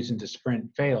common reasons a sprint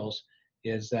fails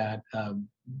is that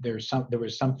there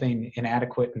was something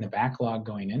inadequate in the backlog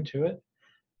going into it,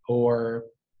 or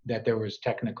that there was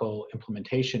technical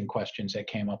implementation questions that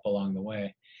came up along the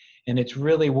way. And it's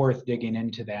really worth digging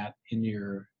into that in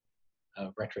your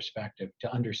retrospective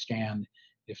to understand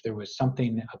if there was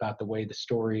something about the way the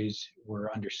stories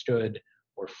were understood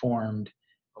or formed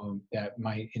that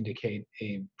might indicate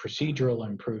a procedural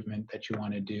improvement that you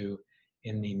want to do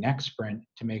in the next sprint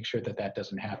to make sure that that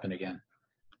doesn't happen again.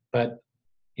 But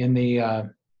in the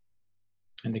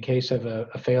case of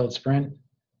a failed sprint,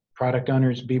 product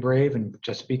owners, be brave and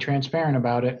just be transparent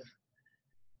about it.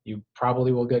 You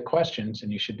probably will get questions,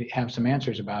 and you should have some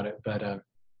answers about it. But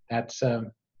that's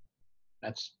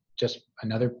just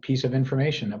another piece of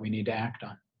information that we need to act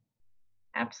on.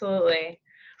 Absolutely.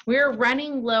 We're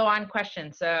running low on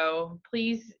questions, so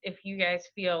please, if you guys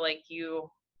feel like you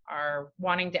are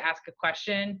wanting to ask a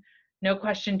question, no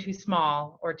question too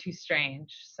small or too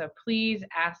strange. So please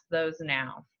ask those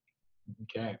now.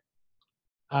 Okay.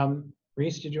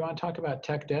 Reese, did you want to talk about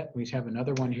tech debt? We have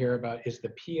another one here about, is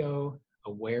the PO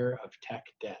aware of tech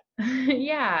debt?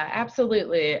 Yeah,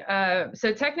 absolutely.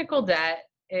 So technical debt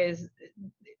is,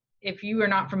 if you are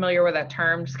not familiar with that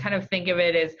term, just kind of think of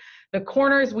it as the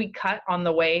corners we cut on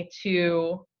the way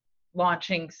to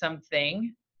launching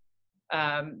something.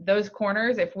 Those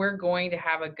corners, if we're going to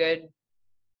have a good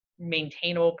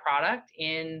maintainable product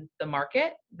in the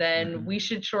market, then we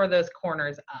should shore those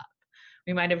corners up.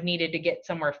 We might have needed to get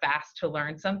somewhere fast to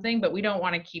learn something, but we don't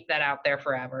want to keep that out there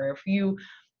forever. If you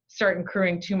start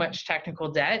accruing too much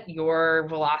technical debt, your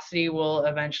velocity will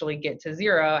eventually get to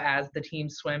 0 as the team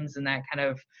swims in that kind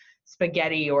of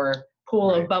spaghetti or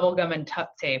pool of bubblegum and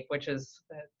duct tape, which is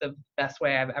the best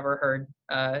way I've ever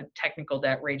heard technical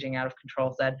debt raging out of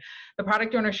control said. The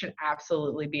product owner should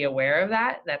absolutely be aware of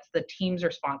that. That's the team's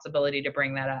responsibility to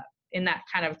bring that up. In that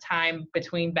kind of time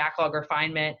between backlog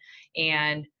refinement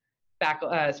and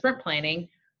sprint planning,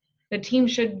 the team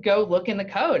should go look in the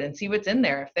code and see what's in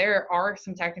there. If there are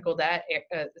some technical debt,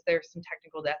 there's some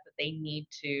technical debt that they need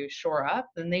to shore up,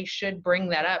 then they should bring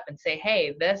that up and say,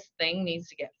 hey, this thing needs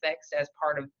to get fixed as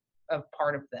part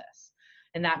of this.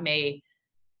 And that may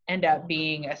end up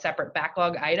being a separate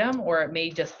backlog item, or it may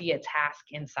just be a task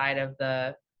inside of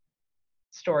the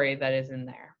story that is in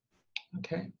there.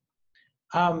 Okay.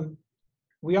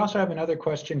 We also have another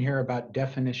question here about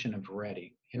definition of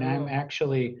ready. And I'm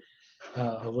actually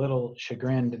a little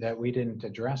chagrined that we didn't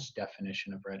address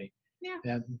definition of ready. Yeah.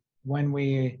 And when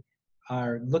we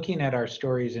are looking at our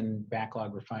stories in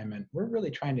backlog refinement, we're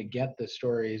really trying to get the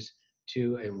stories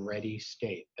to a ready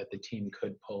state that the team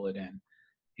could pull it in.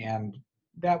 And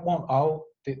that won't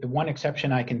the one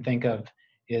exception I can think of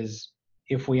is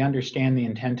if we understand the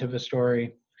intent of a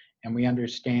story and we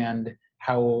understand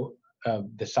how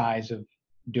the size of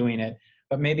doing it,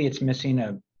 but maybe it's missing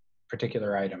a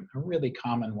particular item. A really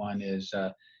common one is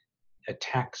a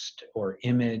text or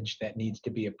image that needs to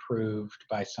be approved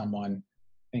by someone.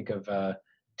 Think of a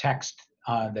text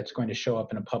that's going to show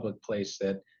up in a public place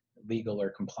that legal or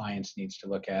compliance needs to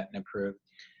look at and approve.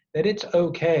 That it's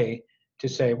okay to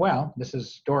say, well, this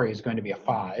story is going to be a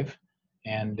 5,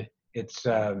 and it's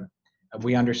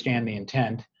we understand the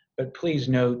intent, but please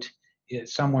note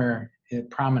somewhere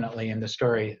prominently in the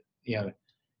story,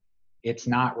 it's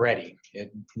not ready.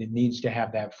 It needs to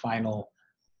have that final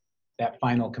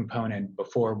component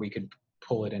before we could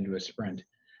pull it into a sprint.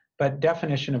 But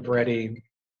definition of ready,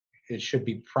 it should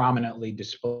be prominently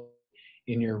displayed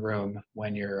in your room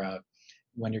when you're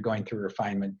going through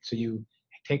refinement. So you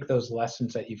take those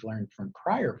lessons that you've learned from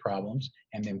prior problems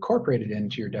and incorporate it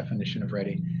into your definition of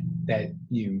ready, that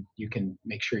you can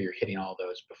make sure you're hitting all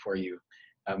those before you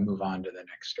move on to the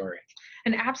next story.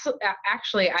 And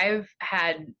actually, I've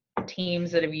had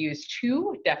teams that have used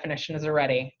 2 definitions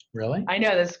already. Really? I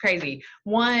know, this is crazy.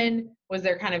 One was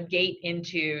their kind of gate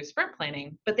into sprint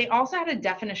planning, but they also had a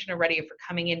definition already for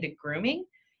coming into grooming.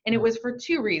 And it was for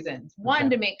 2 reasons. One,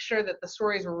 to make sure that the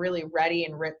stories were really ready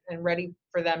and ready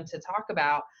for them to talk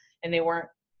about, and they weren't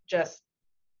just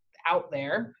out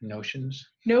there. Notions.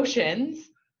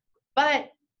 But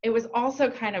it was also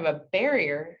kind of a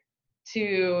barrier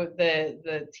to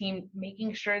the team,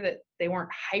 making sure that they weren't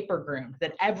hyper groomed,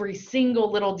 that every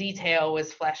single little detail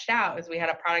was fleshed out, as we had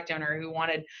a product owner who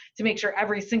wanted to make sure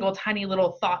every single tiny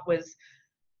little thought was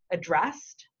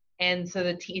addressed. And so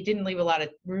it didn't leave a lot of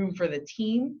room for the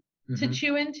team to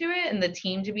chew into it, and the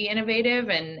team to be innovative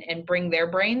and bring their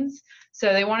brains.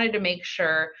 So they wanted to make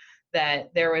sure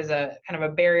that there was a kind of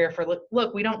a barrier for,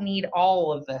 look, we don't need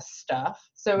all of this stuff.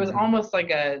 So it was almost like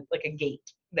a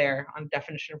gate there on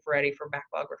definition for ready for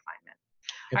backlog refinement.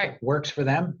 If it works for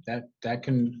them, that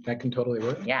can totally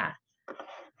work. Yeah.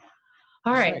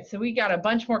 All right. So we got a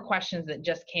bunch more questions that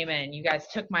just came in. You guys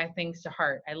took my things to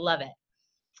heart. I love it.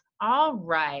 All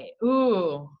right.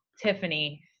 Ooh,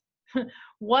 Tiffany.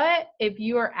 What if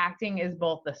you are acting as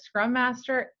both the Scrum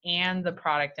Master and the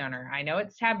product owner? I know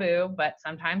it's taboo, but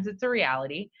sometimes it's a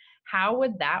reality. How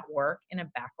would that work in a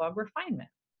backlog refinement?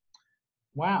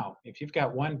 Wow. If you've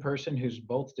got one person who's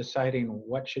both deciding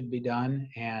what should be done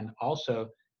and also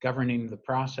governing the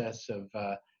process of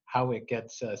how it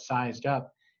gets sized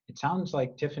up, it sounds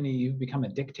like, Tiffany, you've become a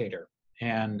dictator.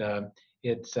 And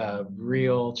it's a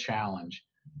real challenge,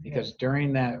 because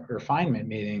during that refinement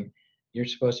meeting, you're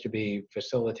supposed to be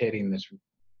facilitating this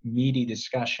meaty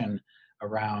discussion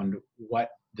around what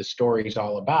the story is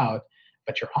all about,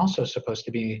 but you're also supposed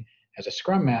to be, as a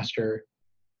Scrum Master,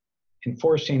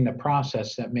 enforcing the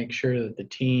process that makes sure that the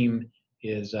team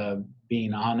is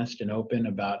being honest and open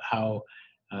about how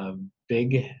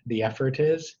big the effort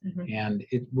is. And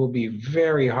it will be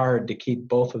very hard to keep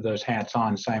both of those hats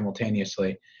on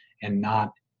simultaneously and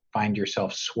not find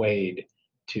yourself swayed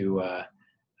to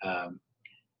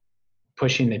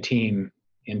pushing the team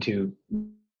into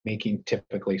making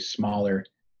typically smaller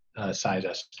size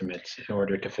estimates in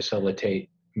order to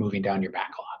facilitate moving down your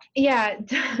backlog. Yeah,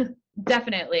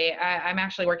 definitely. I'm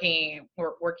actually working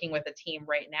with a team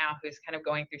right now who's kind of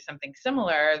going through something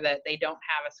similar, that they don't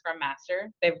have a Scrum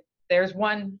Master. There's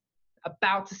one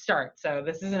about to start, so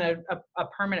this isn't a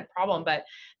permanent problem, but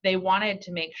they wanted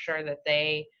to make sure that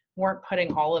they weren't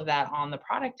putting all of that on the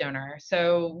product owner.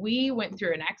 So we went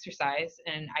through an exercise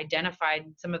and identified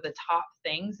some of the top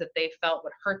things that they felt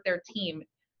would hurt their team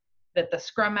that the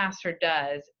Scrum Master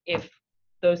does if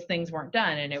those things weren't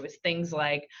done. And it was things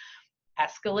like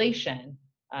escalation,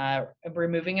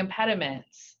 removing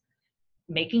impediments,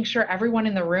 making sure everyone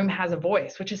in the room has a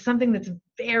voice, which is something that's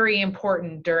very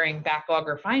important during backlog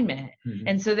refinement.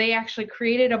 And so they actually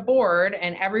created a board,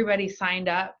 and everybody signed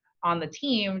up on the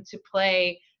team to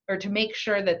play, or to make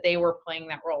sure that they were playing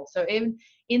that role. So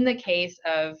in the case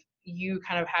of you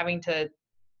kind of having to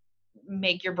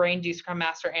make your brain do Scrum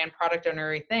Master and product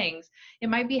owner things, it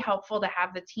might be helpful to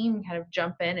have the team kind of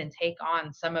jump in and take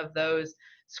on some of those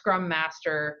Scrum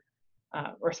Master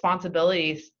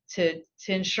responsibilities to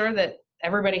ensure that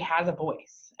everybody has a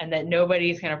voice and that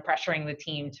nobody's kind of pressuring the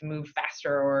team to move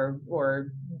faster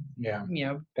or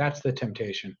that's the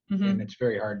temptation, and it's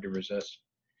very hard to resist.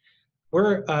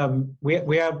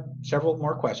 We have several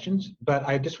more questions, but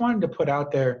I just wanted to put out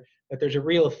there that there's a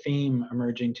real theme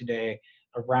emerging today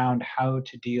around how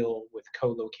to deal with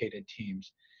co-located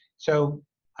teams. So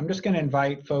I'm just going to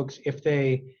invite folks, if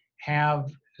they have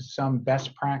some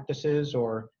best practices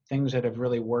or things that have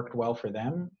really worked well for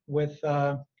them with,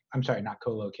 I'm sorry, not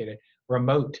co-located,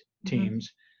 remote teams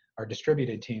or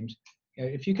distributed teams.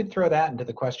 If you could throw that into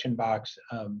the question box,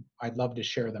 I'd love to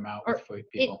share them out with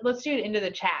people. Let's do it into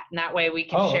the chat, and that way we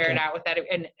can share it out with that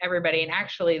and everybody. And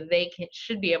actually, they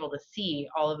should be able to see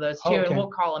all of those too, and we'll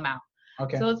call them out.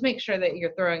 Okay. So let's make sure that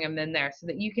you're throwing them in there so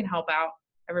that you can help out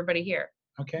everybody here.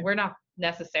 Okay. We're not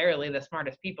necessarily the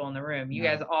smartest people in the room. You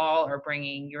guys all are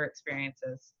bringing your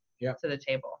experiences to the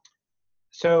table.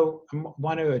 So I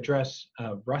want to address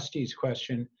Rusty's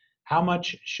question. How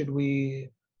much should we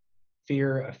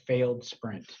fear a failed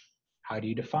sprint? How do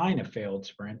you define a failed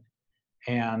sprint?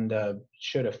 And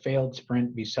should a failed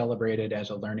sprint be celebrated as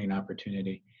a learning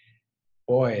opportunity?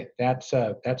 Boy, that's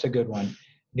a good one.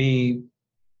 The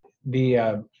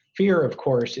fear, of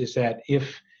course, is that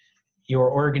if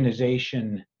your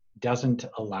organization doesn't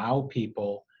allow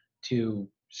people to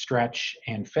stretch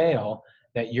and fail,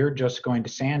 that you're just going to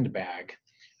sandbag.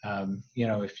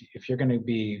 If you're going to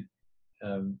be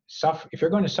if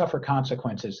you're going to suffer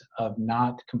consequences of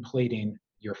not completing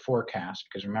your forecast,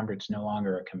 because remember, it's no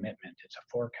longer a commitment, it's a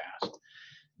forecast,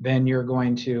 then you're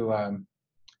going to,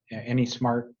 any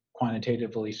smart,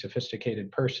 quantitatively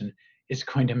sophisticated person is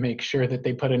going to make sure that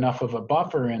they put enough of a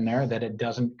buffer in there that it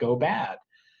doesn't go bad.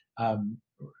 I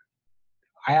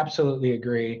absolutely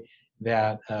agree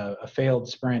that a failed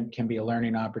sprint can be a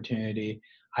learning opportunity.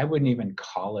 I wouldn't even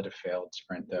call it a failed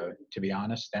sprint, though, to be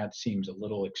honest. That seems a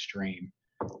little extreme.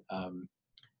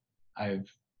 I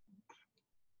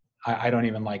don't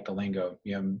even like the lingo,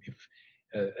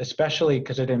 especially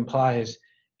because it implies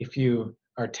if you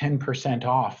are 10%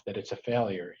 off that it's a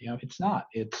failure. It's not.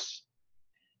 It's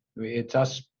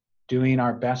us doing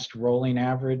our best rolling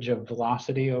average of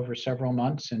velocity over several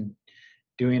months and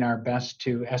doing our best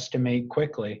to estimate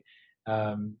quickly.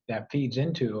 That feeds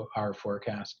into our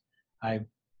forecast. I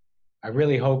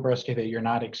really hope, Rusty, that you're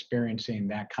not experiencing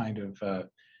that kind of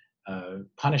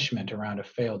punishment around a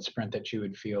failed sprint, that you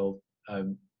would feel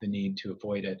the need to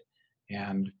avoid it.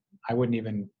 And I wouldn't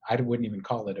even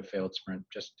call it a failed sprint.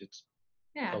 Just it's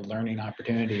a learning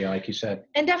opportunity, like you said.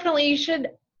 And definitely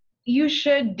you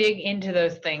should dig into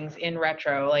those things in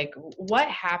retro. Like, what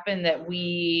happened that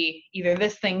either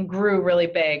this thing grew really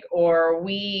big, or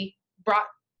we brought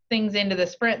things into the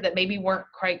sprint that maybe weren't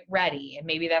quite ready. And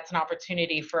maybe that's an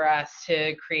opportunity for us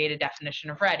to create a definition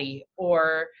of ready.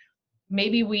 Or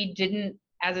maybe we didn't,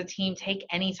 as a team, take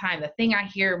any time. The thing I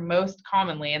hear most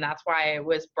commonly, and that's why it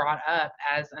was brought up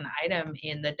as an item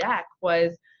in the deck,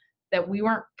 was that we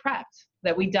weren't prepped,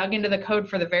 that we dug into the code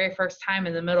for the very first time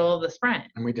in the middle of the sprint.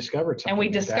 And we discovered something. And we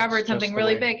discovered something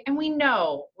really big. And we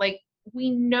know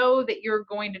that you're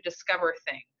going to discover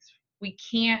things. We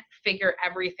can't figure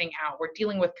everything out. We're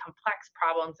dealing with complex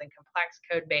problems and complex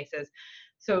code bases.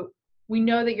 So we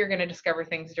know that you're going to discover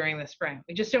things during the sprint.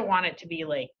 We just don't want it to be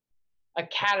like a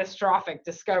catastrophic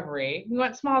discovery. We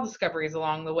want small discoveries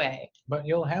along the way. But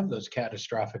you'll have those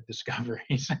catastrophic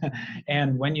discoveries.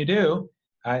 And when you do,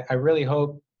 I really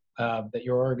hope that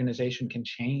your organization can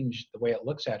change the way it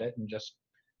looks at it and just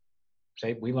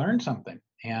say, we learned something.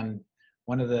 And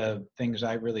one of the things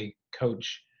I really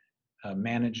coach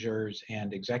managers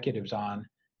and executives on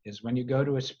is, when you go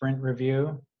to a sprint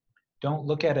review, don't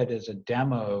look at it as a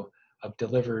demo of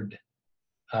delivered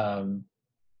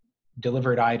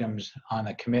items on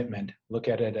a commitment. Look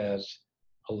at it as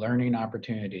a learning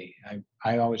opportunity.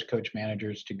 I always coach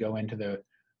managers to go into the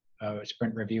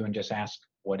sprint review and just ask,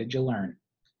 what did you learn?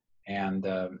 And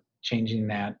changing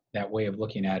that way of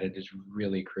looking at it is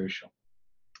really crucial.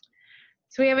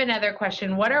 So we have another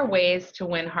question. What are ways to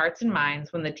win hearts and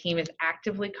minds when the team is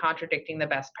actively contradicting the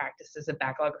best practices of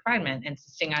backlog refinement,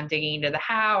 insisting on digging into the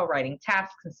how, writing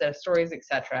tasks instead of stories,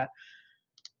 etc.?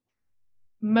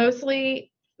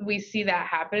 Mostly we see that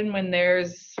happen when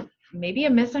there's maybe a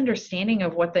misunderstanding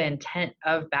of what the intent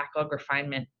of backlog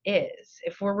refinement is.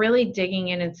 If we're really digging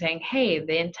in and saying, hey,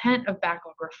 the intent of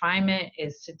backlog refinement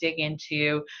is to dig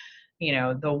into,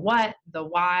 the what, the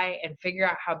why, and figure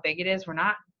out how big it is. We're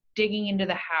not digging into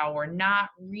the how. We're not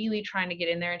really trying to get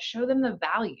in there and show them the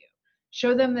value.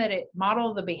 Show them that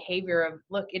model the behavior of,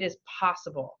 look, it is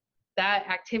possible. That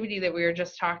activity that we were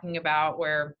just talking about,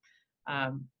 where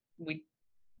we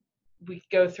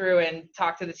go through and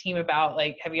talk to the team about,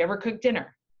 like, have you ever cooked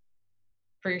dinner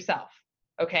for yourself?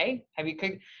 Okay. Have you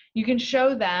cooked? You can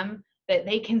show them that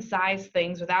they can size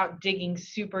things without digging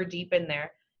super deep in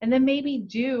there. And then maybe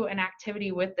do an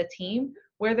activity with the team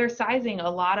where they're sizing a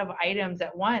lot of items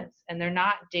at once and they're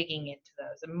not digging into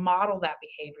those, and model that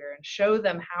behavior and show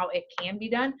them how it can be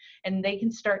done, and they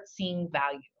can start seeing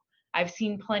value. I've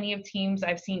seen plenty of teams.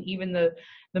 I've seen even the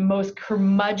most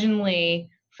curmudgeonly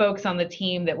folks on the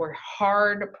team that were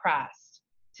hard pressed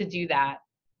to do that,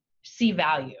 see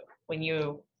value when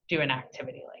you do an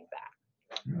activity like that.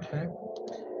 Okay.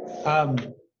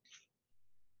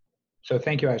 So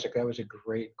thank you, Isaac. That was a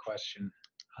great question.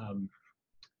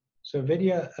 So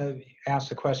Vidya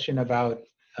asked a question about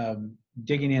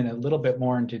digging in a little bit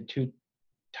more into two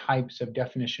types of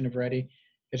definition of ready.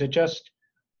 Is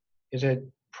it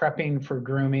prepping for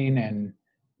grooming and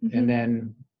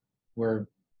then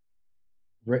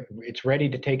it's ready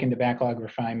to take into backlog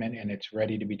refinement and it's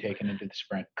ready to be taken into the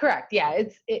sprint? Correct. Yeah,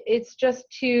 it's just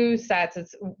two sets.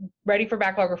 It's ready for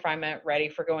backlog refinement, ready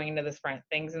for going into the sprint.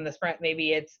 Things in the sprint,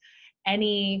 maybe it's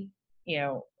any,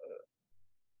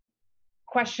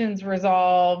 questions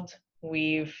resolved,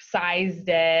 we've sized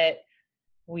it,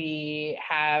 we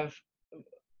have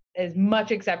as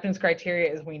much acceptance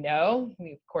criteria as we know.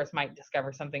 We, of course, might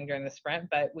discover something during the sprint,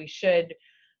 but we should,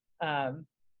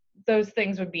 those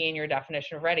things would be in your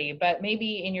definition of ready, but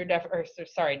maybe in your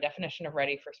definition of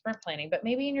ready for sprint planning, but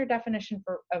maybe in your definition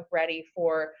of ready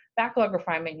for backlog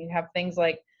refinement, you have things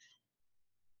like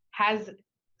has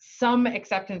some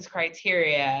acceptance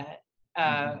criteria,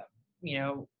 Mhm. you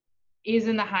know, is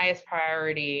in the highest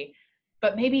priority,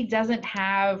 but maybe doesn't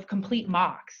have complete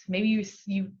mocks. Maybe you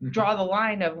Mhm. draw the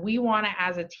line of, we want to,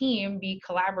 as a team, be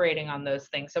collaborating on those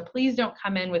things. So please don't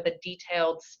come in with a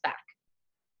detailed spec.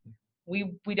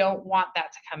 We don't want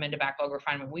that to come into backlog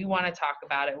refinement. We want to talk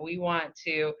about it. We want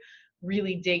to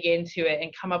really dig into it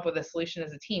and come up with a solution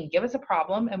as a team. Give us a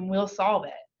problem and we'll solve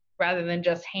it, rather than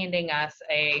just handing us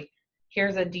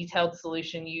here's a detailed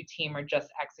solution, you team are just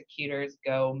executors,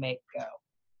 go make go.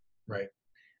 Right.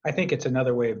 I think it's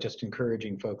another way of just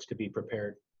encouraging folks to be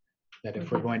prepared. That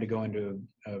if we're Mhm. going to go into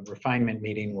a refinement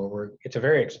meeting where it's a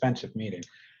very expensive meeting,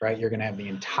 right? You're going to have the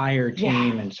entire Yeah.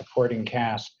 team and supporting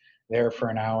cast there for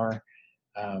an hour.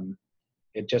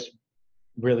 It just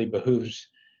really behooves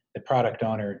the product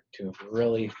owner to have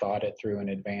really thought it through in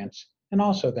advance, and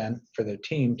also then for the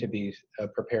team to be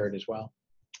prepared as well.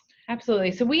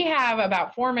 Absolutely. So we have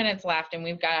about 4 minutes left, and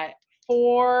we've got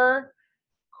 4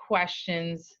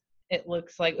 questions. It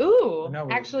looks like, No,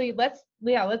 actually, let's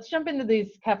jump into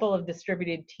these couple of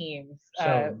distributed teams.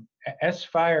 so S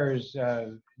Fires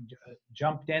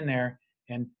jumped in there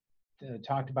and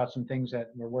talked about some things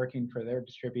that were working for their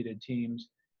distributed teams.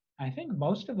 I think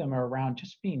most of them are around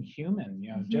just being human,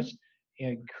 just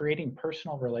creating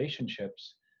personal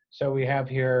relationships. So we have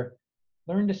here,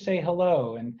 learn to say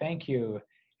hello and thank you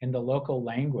in the local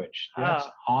language. That's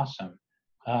awesome.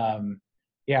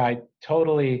 Yeah, I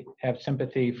totally have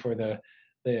sympathy for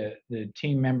the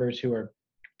team members who are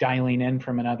dialing in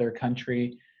from another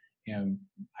country.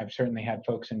 I've certainly had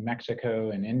folks in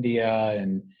Mexico and India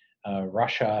and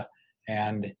Russia,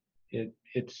 and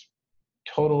it's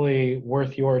totally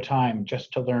worth your time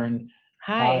just to learn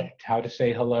how to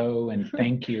say hello and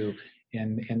thank you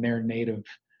in their native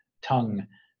tongue.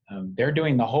 They're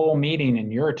doing the whole meeting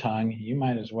in your tongue. You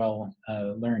might as well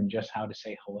learn just how to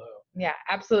say hello. Yeah,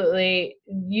 absolutely.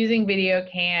 Using video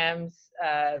cams,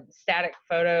 static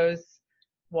photos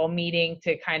while meeting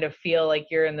to kind of feel like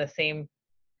you're in the same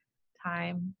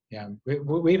time. Yeah,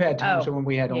 we've had times when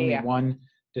we had only one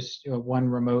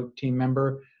remote team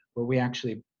member where we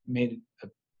actually made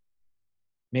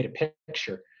a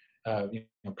picture,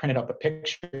 printed up a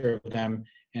picture of them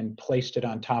and placed it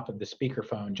on top of the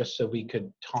speakerphone just so we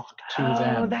could talk to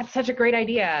them. Oh, that's such a great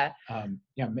idea.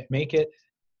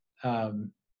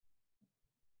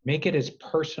 Make it as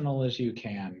personal as you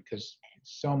can, because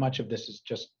so much of this is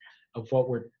just of what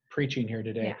we're preaching here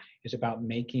today is about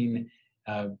making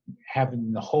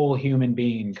having the whole human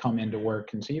being come into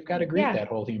work, and so you've got to greet that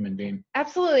whole human being.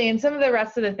 Absolutely. And some of the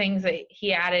rest of the things that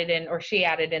he added in, or she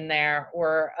added in there,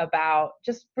 were about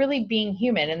just really being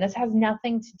human. And this has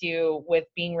nothing to do with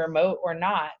being remote or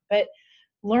not, but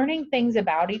learning things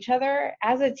about each other.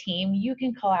 As a team, you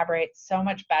can collaborate so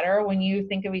much better when you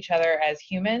think of each other as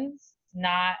humans,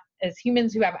 not as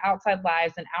humans who have outside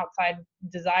lives and outside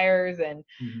desires and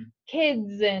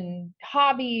kids and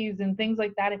hobbies and things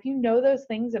like that. If you know those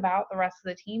things about the rest of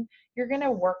the team, you're going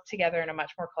to work together in a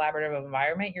much more collaborative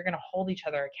environment. You're going to hold each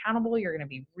other accountable. You're going to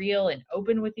be real and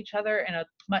open with each other in a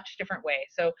much different way.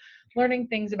 So learning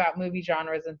things about movie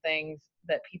genres and things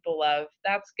that people love,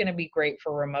 that's going to be great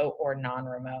for remote or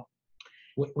non-remote.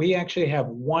 We actually have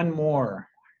one more.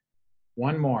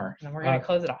 And then we're going to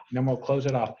close it off. Then we'll close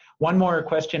it off. One more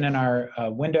question in our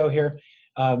window here.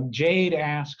 Jade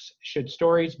asks, should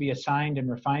stories be assigned in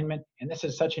refinement? And this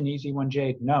is such an easy one,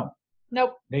 Jade. No.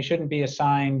 Nope. They shouldn't be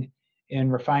assigned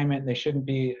in refinement. They shouldn't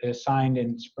be assigned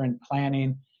in sprint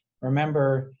planning.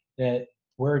 Remember that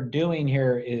we're doing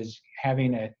here is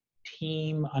having a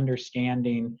team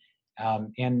understanding,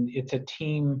 and it's a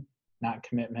team, not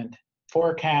commitment,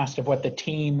 forecast of what the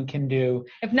team can do.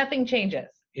 If nothing changes.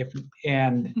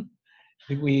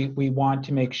 We want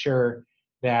to make sure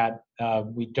that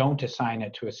we don't assign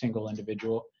it to a single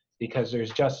individual, because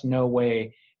there's just no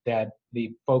way that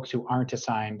the folks who aren't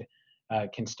assigned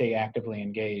can stay actively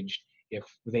engaged if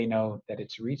they know that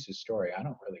it's Reese's story. I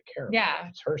don't really care about it.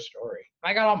 It's her story.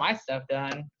 I got all my stuff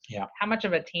done. Yeah. How much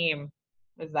of a team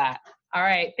is that? All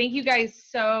right. Thank you guys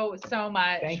so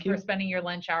much for spending your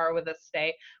lunch hour with us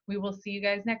today. We will see you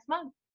guys next month.